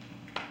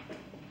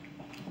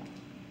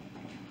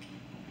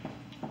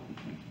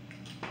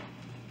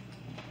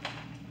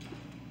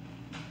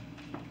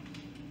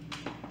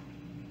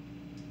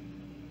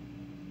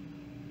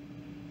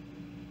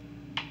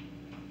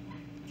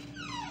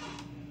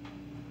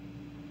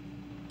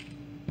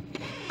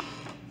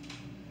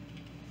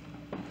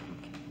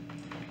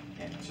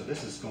 So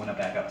this is going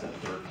back up to the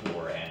 3rd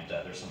floor, and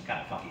there's some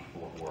kind of funky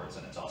floorboards,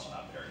 and it's also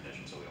not air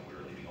conditioned, so we don't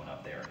really be going up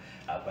up there.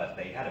 But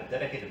they had a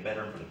dedicated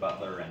bedroom for the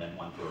butler and then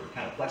one for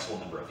kind of flexible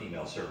number of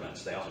female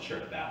servants. They also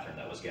shared a bathroom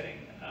that was getting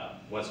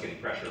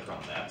pressure from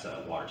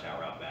that water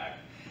tower out back.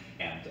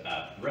 And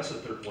the rest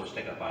of the third floor is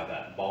taken up by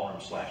that ballroom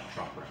 /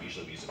 trunk room.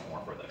 Usually we use it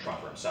more for the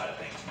trunk room side of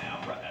things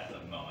now at the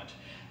moment.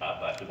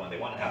 But when they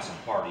wanted to have some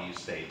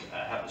parties, they'd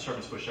have the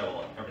servants push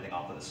everything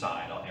off to the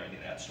side, everything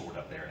they had stored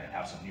up there, and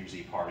have some New Year's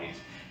Eve parties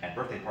and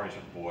birthday parties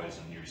for the boys,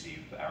 and New Year's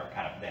Eve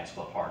kind of dance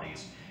club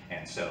parties.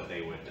 And so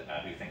they would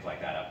do things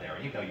like that up there.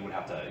 And even though you would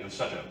have to, it was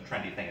such a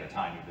trendy thing at the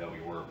time, even though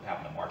we were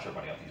having to march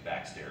everybody up these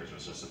back stairs, it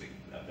was just a big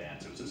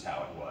event. It was just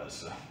how it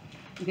was.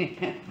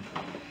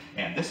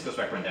 And this goes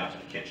back right down to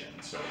the kitchen.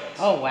 So that's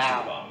oh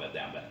wow. the bottom of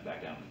it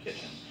back down to the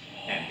kitchen.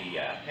 And the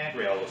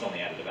handrail was only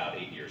added about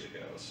 8 years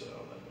ago, so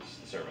that was,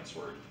 the servants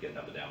were getting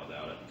up and down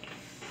without it.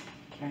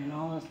 Carrying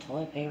all those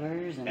toilet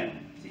papers and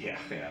yeah,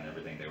 and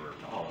everything they were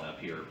hauling up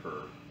here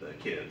for the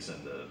kids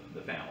and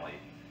the family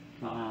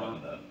up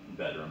in the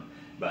bedroom.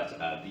 But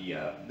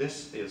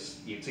this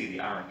is, you can see the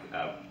iron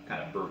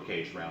kind of bird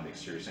cage around the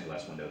exterior single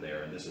glass window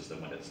there, and this is the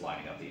window that's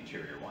lighting up the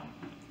interior one.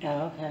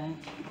 Oh, okay.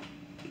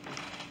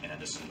 And then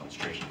this is an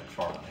illustration of the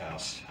Farland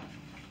house.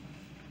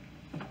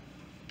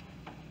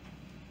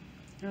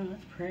 Oh,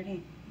 that's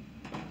pretty.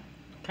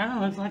 Kind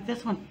of looks like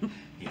this one.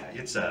 Yeah,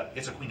 it's a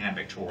Queen Anne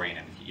Victorian,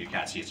 and you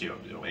kind of see it's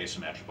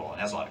asymmetrical, and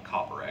it has a lot of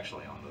copper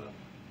actually on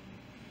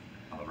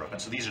the roof.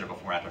 And so these are the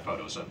before and after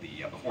photos of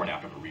the before and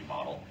after the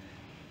remodel.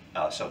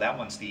 So that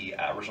one's the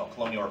original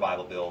Colonial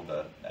Revival build,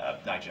 the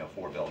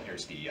 1904 build.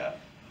 Here's the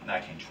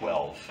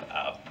 1912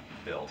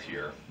 build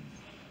here.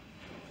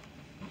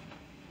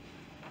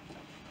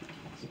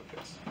 So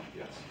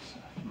yes.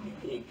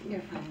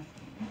 You're fine.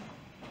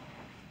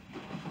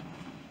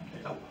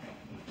 Oh,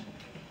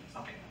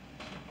 okay.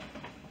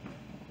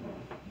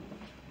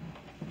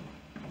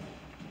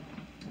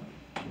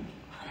 Oh,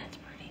 that's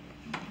pretty.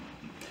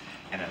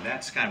 And then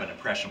that's kind of an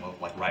impression of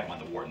like right when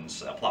the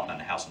Whartons plopped on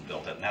the house and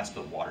built it, and that's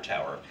the water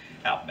tower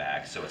out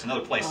back. So it's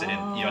another place that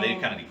didn't, you know, they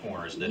didn't cut any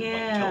corners, didn't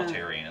look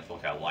utilitarian. It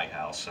looked like a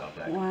lighthouse out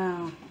back.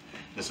 Wow.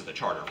 This is the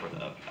charter for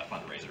the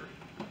fundraiser.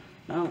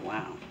 Oh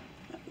wow.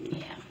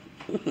 Yeah.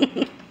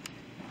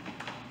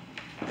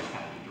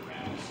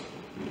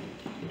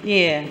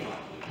 Yeah.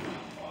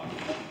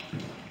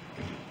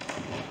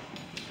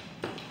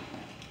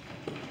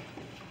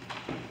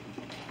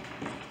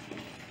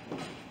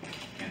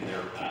 And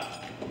there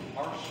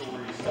are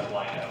stories of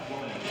like a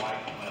woman in white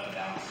coming up and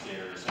down the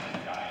stairs and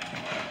a guy in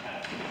kind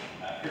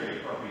of very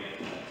appropriate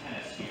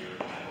tennis gear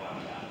kind of going up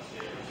and down the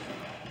stairs from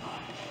that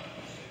time.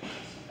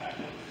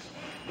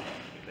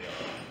 If they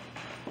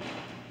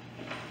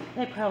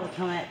are. They probably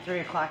come at 3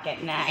 o'clock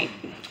at night.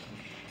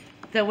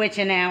 The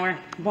witching hour,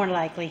 more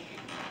likely.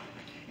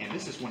 And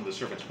this is one of the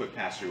servants' quick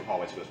pass-through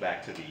hallways that goes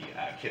back to the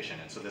kitchen,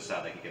 and so this is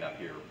how they can get up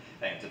here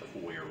into the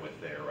foyer with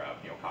their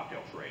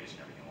cocktail trays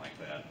and everything like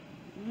that.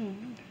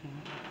 Mm-hmm.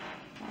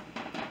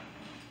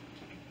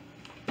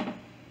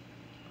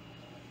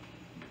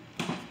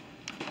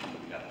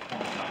 We've got the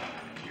formal dining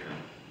room in here.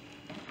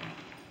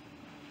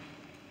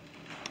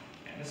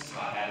 And this is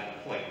not added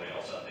the plate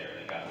rails up there.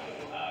 They've got a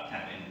little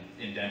kind of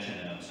indention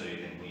in them so you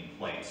can lean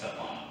plates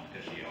up on them,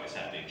 because you always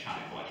have a big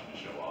china collection to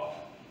show off.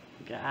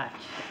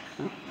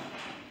 Gotcha.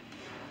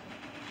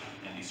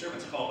 And the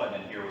servants' call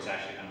button in here was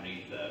actually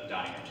underneath the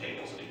dining room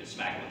table, so they just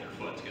smack it with their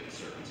foot to get the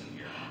servants in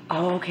here.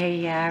 Oh, okay,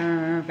 yeah, I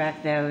remember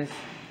back those.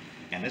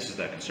 And this is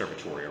the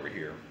conservatory over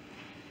here.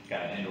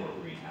 Got an indoor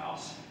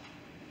greenhouse.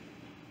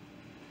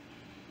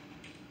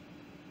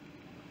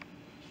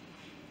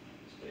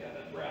 So they have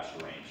that brass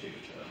drain too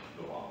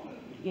to go along with it.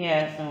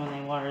 Yeah, so when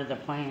they water the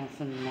plants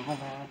and all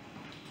that.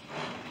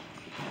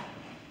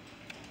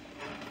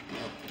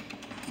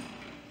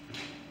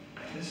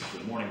 This is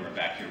the morning room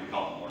back here. We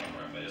call it the morning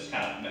room, but it's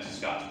kind of Mrs.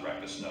 Scott's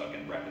breakfast nook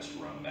and breakfast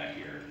room back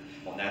here.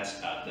 Well, that's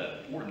the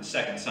Wharton's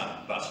second son,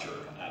 Buster.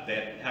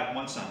 They had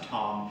one son,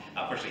 Tom.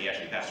 Unfortunately, he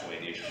actually passed away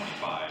at the age of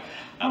 25.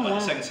 But the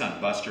second son,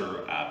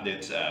 Buster,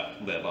 did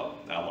live a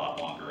lot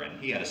longer, and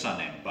he had a son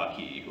named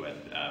Bucky, who had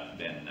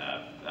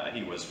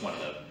he was one of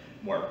the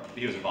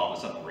he was involved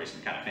in some more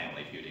recent kind of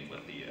family feuding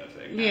with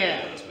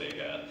this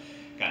big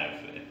kind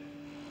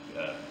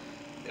of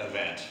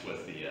event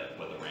with the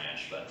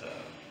ranch, but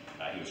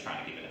he was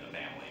trying to keep it in the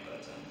family,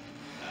 but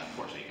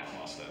unfortunately he kind of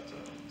lost that.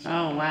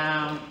 Oh,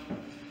 wow.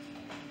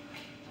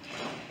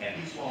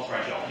 And these walls are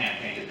actually all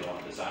hand-painted. They're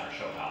all designer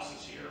show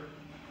houses here.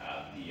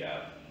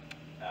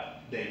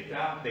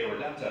 They were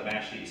done to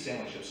match the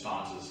sailing ship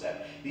sconces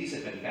that these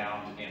had been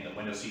found in the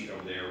window seat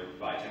over there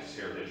by Texas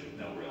Heritage with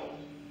no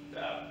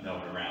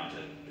one around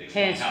to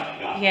explain how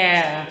they got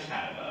there. So they just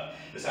kind of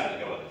decided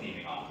to go with the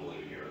theming on the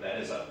blue here. That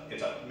is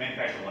it's a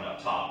manufactured one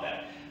up top,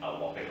 that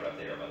wallpaper up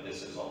there, but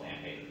this is all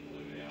hand-painted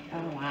blue down here.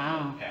 Oh,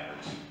 wow.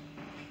 Patterns.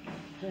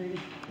 Pretty.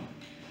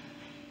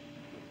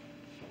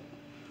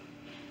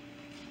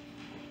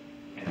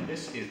 And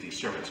this is the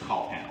servants'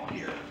 call panel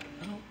here.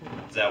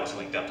 So that was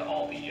linked up to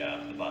all the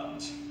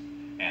buttons.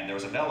 And there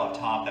was a bell up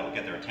top that would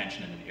get their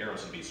attention, and the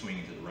arrows would be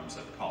swinging to the rooms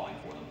that were calling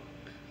for them.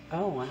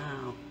 Oh,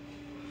 wow.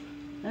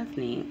 That's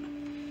neat.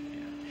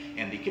 Yeah.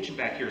 And the kitchen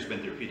back here has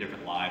been through a few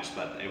different lives,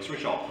 but it was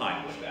originally all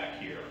pine wood back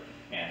here.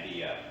 And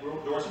the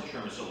doors and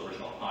trim are still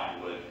original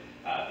pine wood.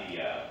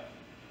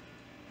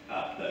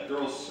 The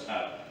girls'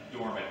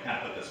 dorm had kind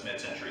of put this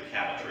mid-century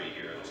cabinetry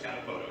here. There's kind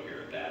of a photo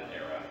here of that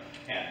era.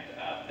 And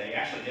they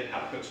actually did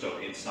have a cook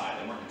stove inside.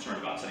 They weren't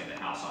concerned about setting the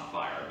house on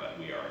fire, but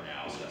we are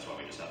now, so that's why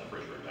we just have the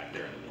refrigerator back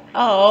there in the dorm.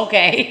 Oh,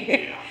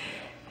 okay.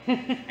 Yeah.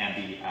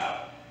 And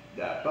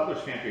the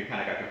butler's pantry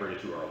kind of got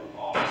converted to our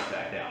office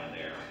back down in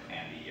there.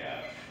 And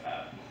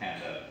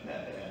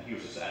and he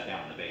was just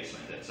down in the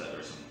basement. There's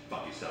some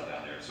funky stuff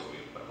down there, so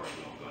of course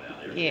we won't go down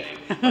there. Yeah.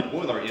 But the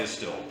boiler is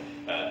still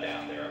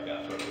down there. I've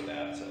got a photo of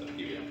that to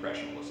give you an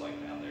impression of what it's like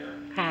down there.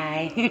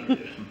 Hi.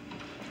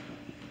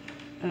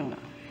 Oh.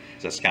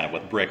 So that's kind of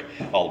with brick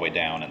all the way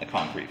down and the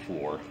concrete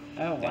floor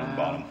down the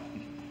bottom.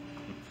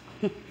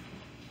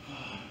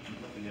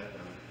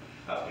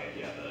 Okay,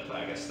 yeah,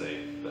 I guess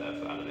they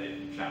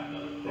found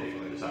another,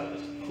 they decided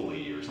to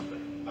pulley or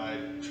something. I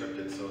tripped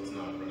it so it's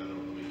not running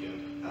over the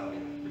weekend. I'll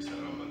reset it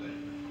on Monday.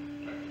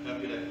 All right, have a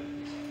good day.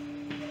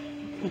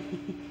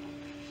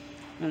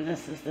 And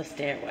this is the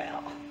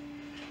stairwell.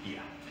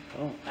 Yeah.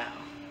 Oh, wow.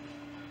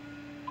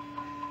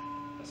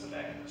 That's the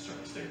back end of the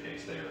circle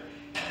staircase there.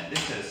 And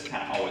this has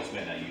kind of always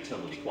been a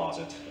utility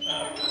closet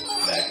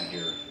back in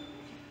here,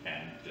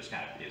 and just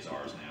kind of is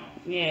ours now.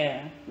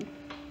 Yeah.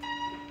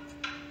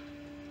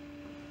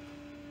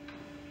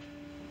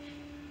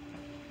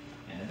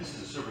 And this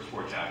is a service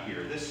porch out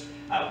here. This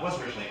was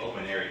originally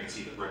open area. You can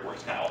see the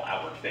brickwork's kind of all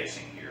outward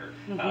facing here,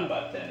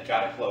 but then it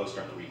got enclosed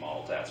during the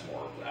remodel. That's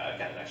more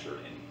kind of an extra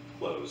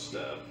enclosed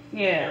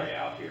area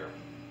out here.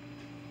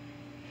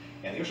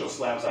 And the original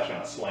slab was actually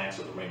on a slant,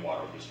 so the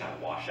rainwater would just kind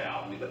of wash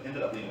out. We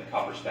ended up leaving the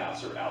copper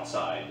spouts are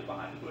outside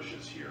behind the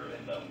bushes here,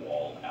 and the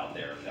wall out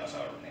there. That's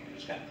how everything could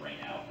just kind of drain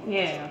out when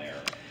it was in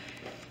there.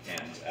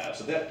 And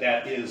so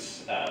that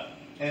is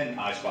an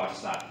icebox.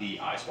 It's not the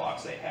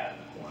icebox they had in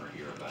the corner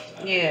here, but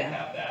they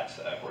have that,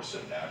 of course,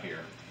 sitting out here.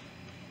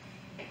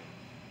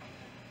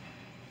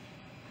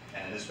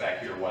 And this back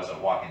here was a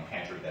walk-in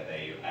pantry that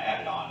they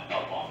added on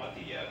along with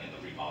the in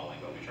the remodeling,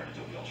 but we turned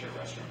into a wheelchair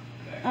restroom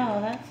back here. Oh,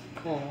 that's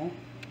cool.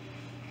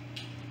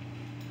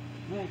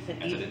 And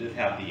so they did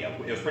have the,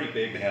 it was pretty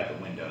big, they had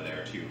the window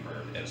there too,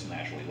 for it was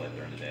naturally lit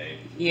during the day.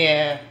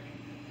 Yeah.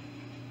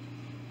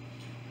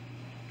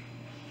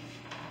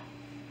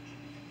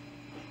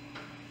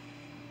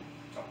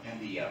 Oh,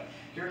 and the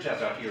carriage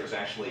house out here is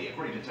actually,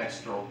 according to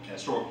Texas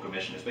Historical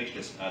Commission, it's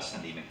basically just us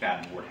and the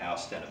McFadden Ward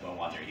House down at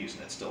Beaumont near Houston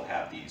that still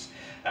have these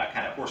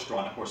kind of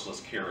horse-drawn,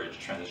 horseless carriage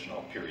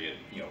transitional period,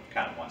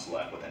 kind of ones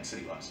left within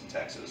city limits in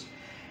Texas.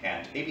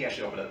 And AB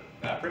actually opened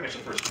up pretty much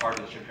the first car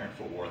dealership here in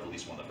Fort Worth, at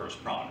least one of the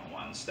first prominent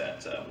ones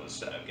that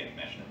was getting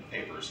mentioned in the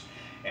papers.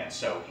 And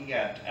so he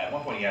had, at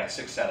one point he had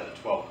 6 out of the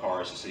 12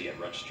 cars the city had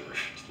registered,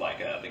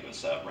 like I think it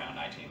was around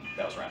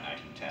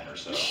 1910 or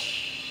so.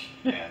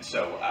 And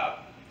so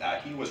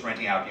he was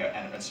renting out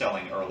and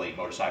selling early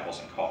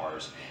motorcycles and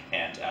cars.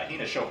 And he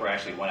and his chauffeur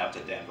actually went out to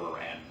Denver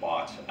and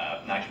bought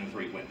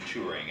 1903 Winton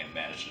Touring and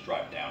managed to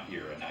drive it down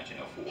here in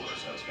 1904.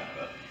 So it was kind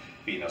of a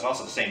feat. And it was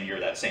also the same year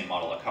that same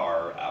model of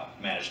car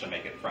managed to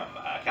make it from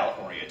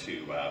California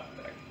to, I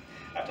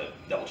have to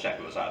double check,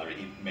 it was either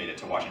he made it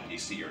to Washington,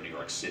 D.C. or New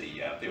York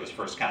City. It was the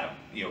first kind of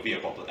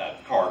vehicle,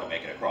 car to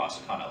make it across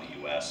the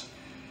continental U.S.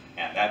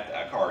 And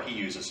that car he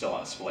used is still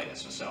on display in the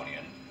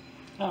Smithsonian.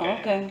 Oh,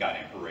 okay. A guy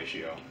named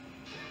Horatio.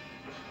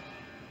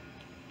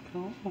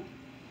 Cool.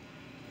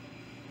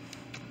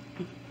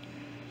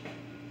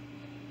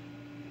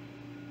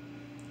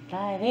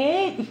 That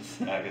it?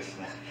 I guess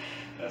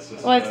that's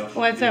just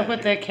What's up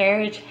with the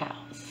carriage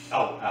house?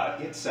 Oh,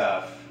 it's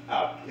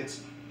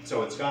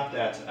so it's got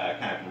that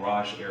kind of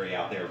garage area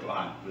out there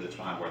behind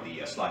where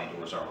the sliding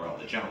doors are, where all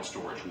the general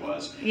storage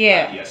was.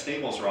 Yeah. The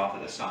stables are off to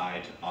the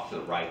side, off to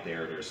the right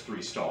there. There's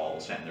 3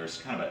 stalls, and there's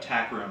kind of a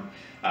tack room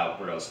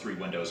where those 3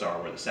 windows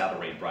are, where the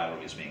saddle and bridle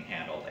is being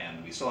handled.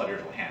 And we still had a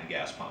little hand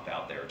gas pump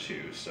out there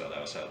too, so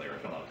that was how they were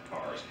filling up the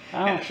cars.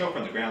 Oh. And the chauffeur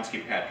and the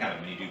groundskeeper had kind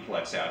of a mini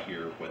duplex out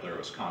here where there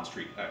was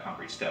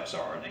concrete steps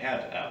are, and they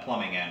had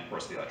plumbing and of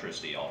course the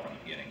electricity all from the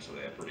beginning, so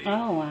they had pretty.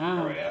 Oh,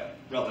 wow.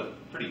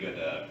 Pretty good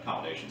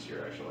accommodations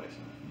here actually.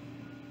 So.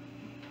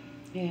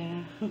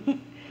 Yeah.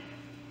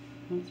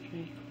 That's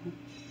pretty cool.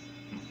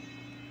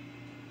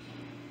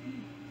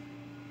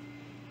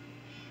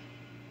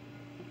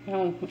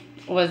 Oh,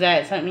 was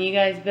that something you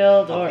guys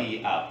built, or?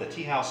 The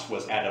tea house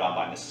was added on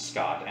by Mrs.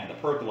 Scott, and the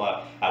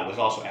pergola was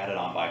also added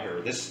on by her.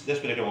 This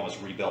particular one was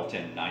rebuilt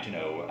in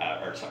 2008. I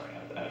have to start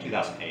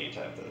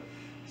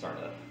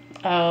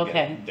to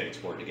get dates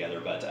for it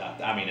together, but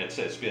I mean it's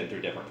been through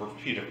a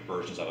few different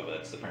versions of it, but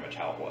it's pretty much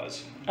how it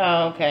was.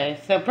 Oh, okay.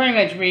 So pretty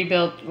much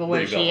rebuilt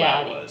what she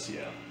had. It was,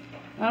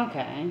 yeah.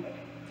 Okay.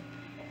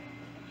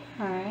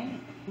 All right.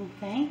 Well,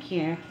 thank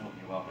you. Oh,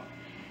 you're welcome.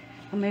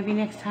 Well, maybe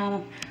next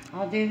time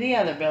I'll do the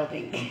other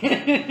building.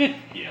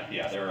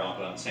 Yeah, they're on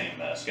the same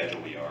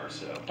schedule we are,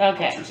 so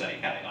okay. if there's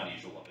any kind of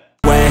unusual event.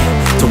 Way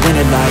to win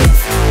it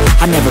life.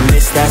 I never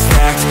miss, that's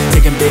fact.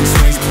 Taking big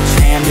swings,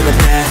 hand me the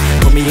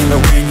bat. Put me in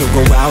the ring, you'll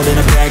go out in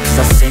a bag.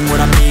 Cause I sing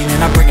what I mean and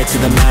I bring it to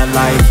the mad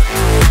light.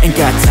 Ain't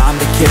got time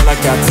to kill, I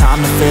got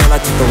time to feel. I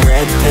took the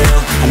red pill,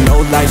 I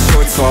know life's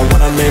short so I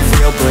wanna live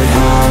real. But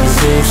how's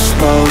it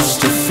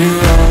supposed to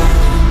feel?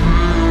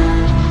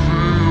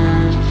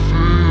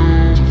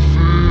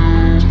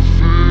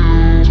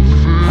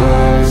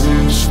 How's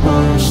it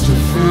supposed to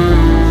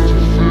feel?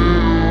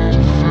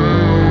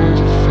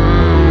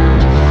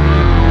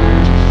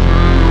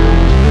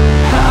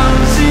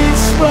 How's it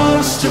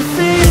supposed to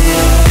feel?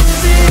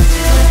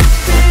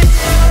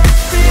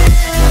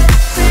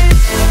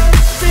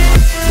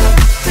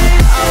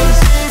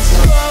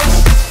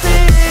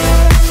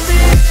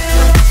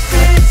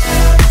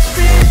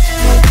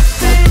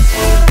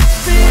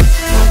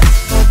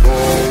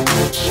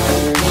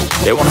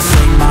 They wanna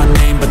say my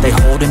name, but they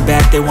holding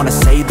back. They wanna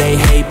say they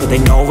hate, but they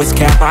know it's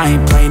cap. I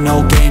ain't play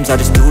no games, I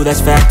just do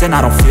that's fact. And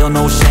I don't feel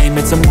no shame,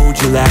 it's a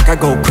mood you lack. I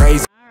go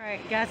crazy.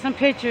 Alright, got some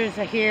pictures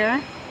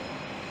here.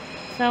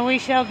 So we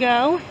shall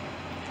go.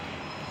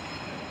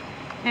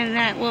 And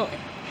that will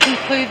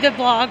conclude the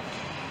vlog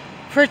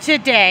for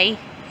today.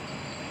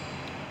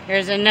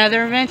 There's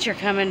another adventure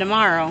coming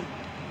tomorrow.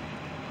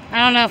 I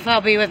don't know if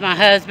I'll be with my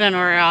husband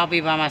or I'll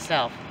be by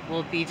myself.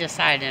 We'll be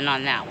deciding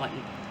on that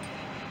one.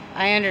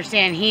 I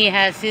understand he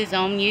has his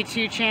own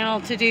YouTube channel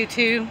to do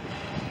too,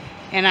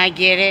 and I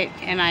get it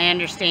and I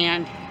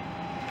understand,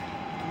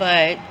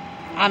 but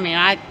I mean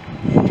I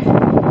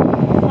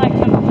like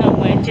him to come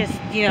with, just,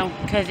 you know,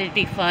 because it'd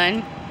be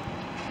fun.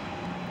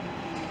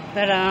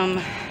 But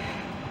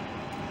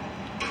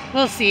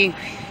we'll see.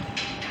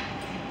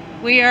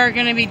 We are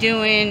going to be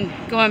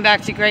going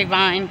back to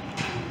Grapevine,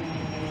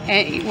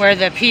 where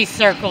the Peace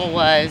Circle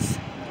was,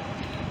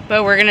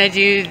 but we're going to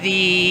do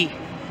the,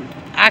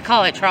 I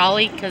call it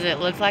trolley because it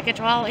looks like a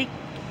trolley,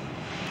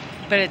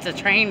 but it's a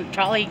train.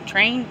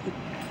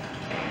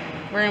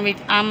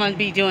 I'm gonna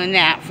be doing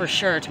that for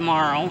sure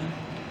tomorrow.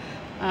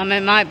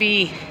 It might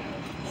be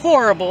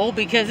horrible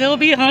because it'll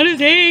be hot as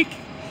heck.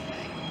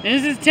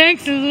 This is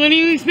Texas. What do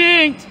you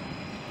expect?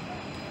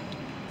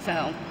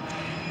 So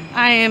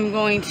I am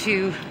going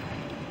to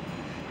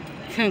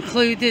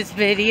conclude this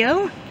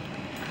video.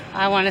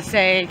 I want to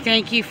say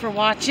thank you for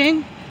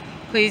watching.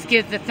 Please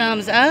give the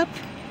thumbs up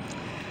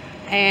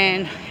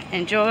and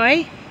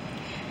enjoy,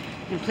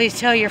 and please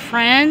tell your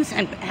friends,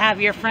 and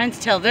have your friends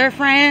tell their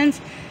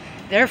friends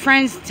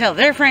tell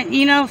their friend,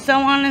 you know, so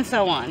on and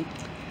so on.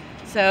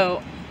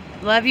 So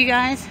love you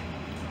guys.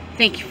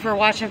 Thank you for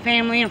watching,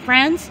 family and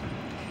friends.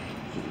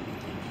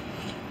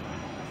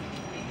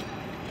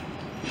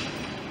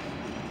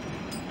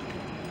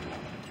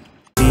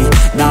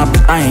 Nah,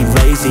 but I ain't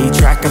lazy.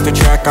 Track after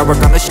track, I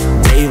work on this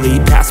shit daily.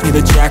 Pass me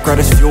the jack, right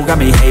as fuel, got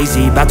me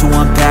hazy. About to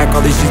unpack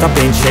all these things I've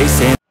been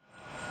chasing.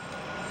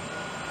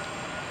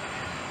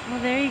 Well,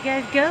 there you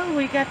guys go.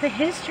 We got the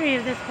history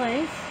of this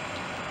place.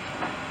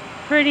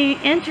 Pretty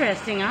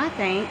interesting, I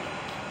think.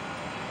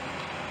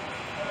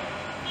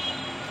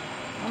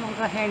 I'm gonna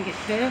go ahead and get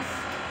this.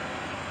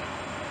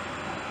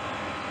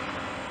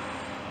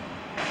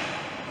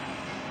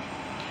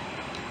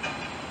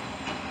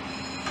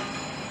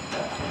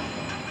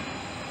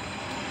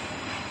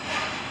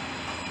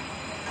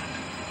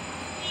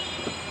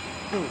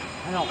 Ooh,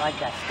 I don't like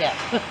that step.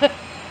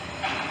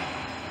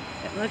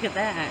 Look at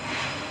that.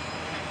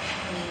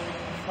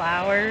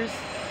 Flowers.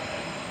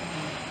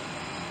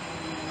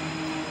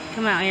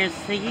 Come out here and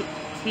see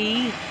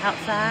tea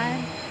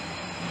outside.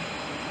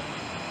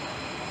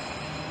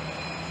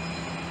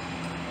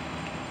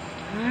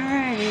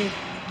 Alrighty.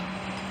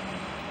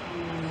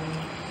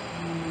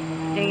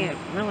 Dang it,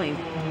 really.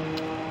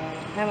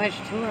 That much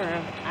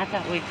tour. I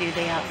thought we'd do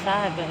the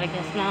outside, but I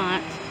guess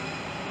not.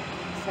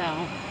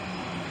 So,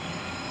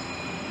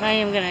 I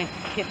am going to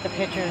get the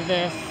picture of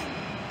this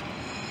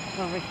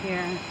over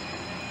here.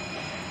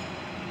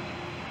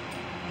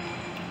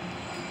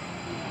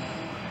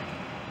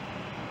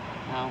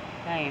 Oh,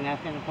 that ain't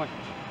nothing important.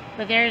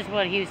 But there's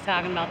what he was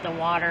talking about, the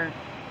water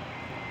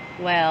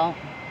well.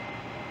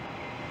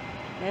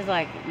 It's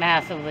like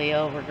massively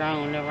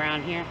overgrown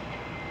around here.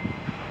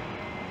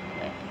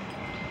 But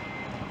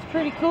it's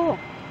pretty cool.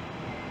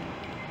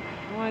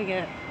 I want to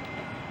get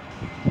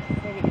a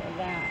video of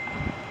that.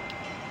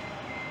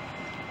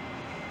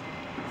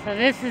 So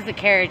this is the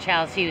carriage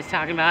house he was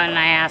talking about, and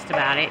I asked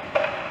about it.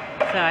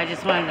 So I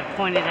just wanted to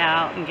point it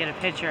out and get a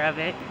picture of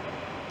it.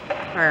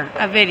 Or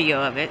a video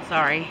of it,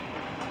 sorry.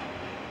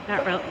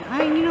 Not really.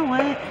 You know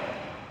what?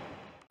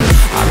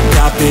 I've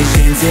got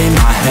visions in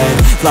my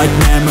head, like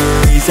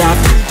memories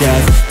after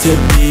death. To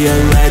be a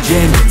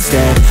legend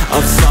instead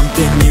of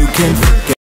something you can forget.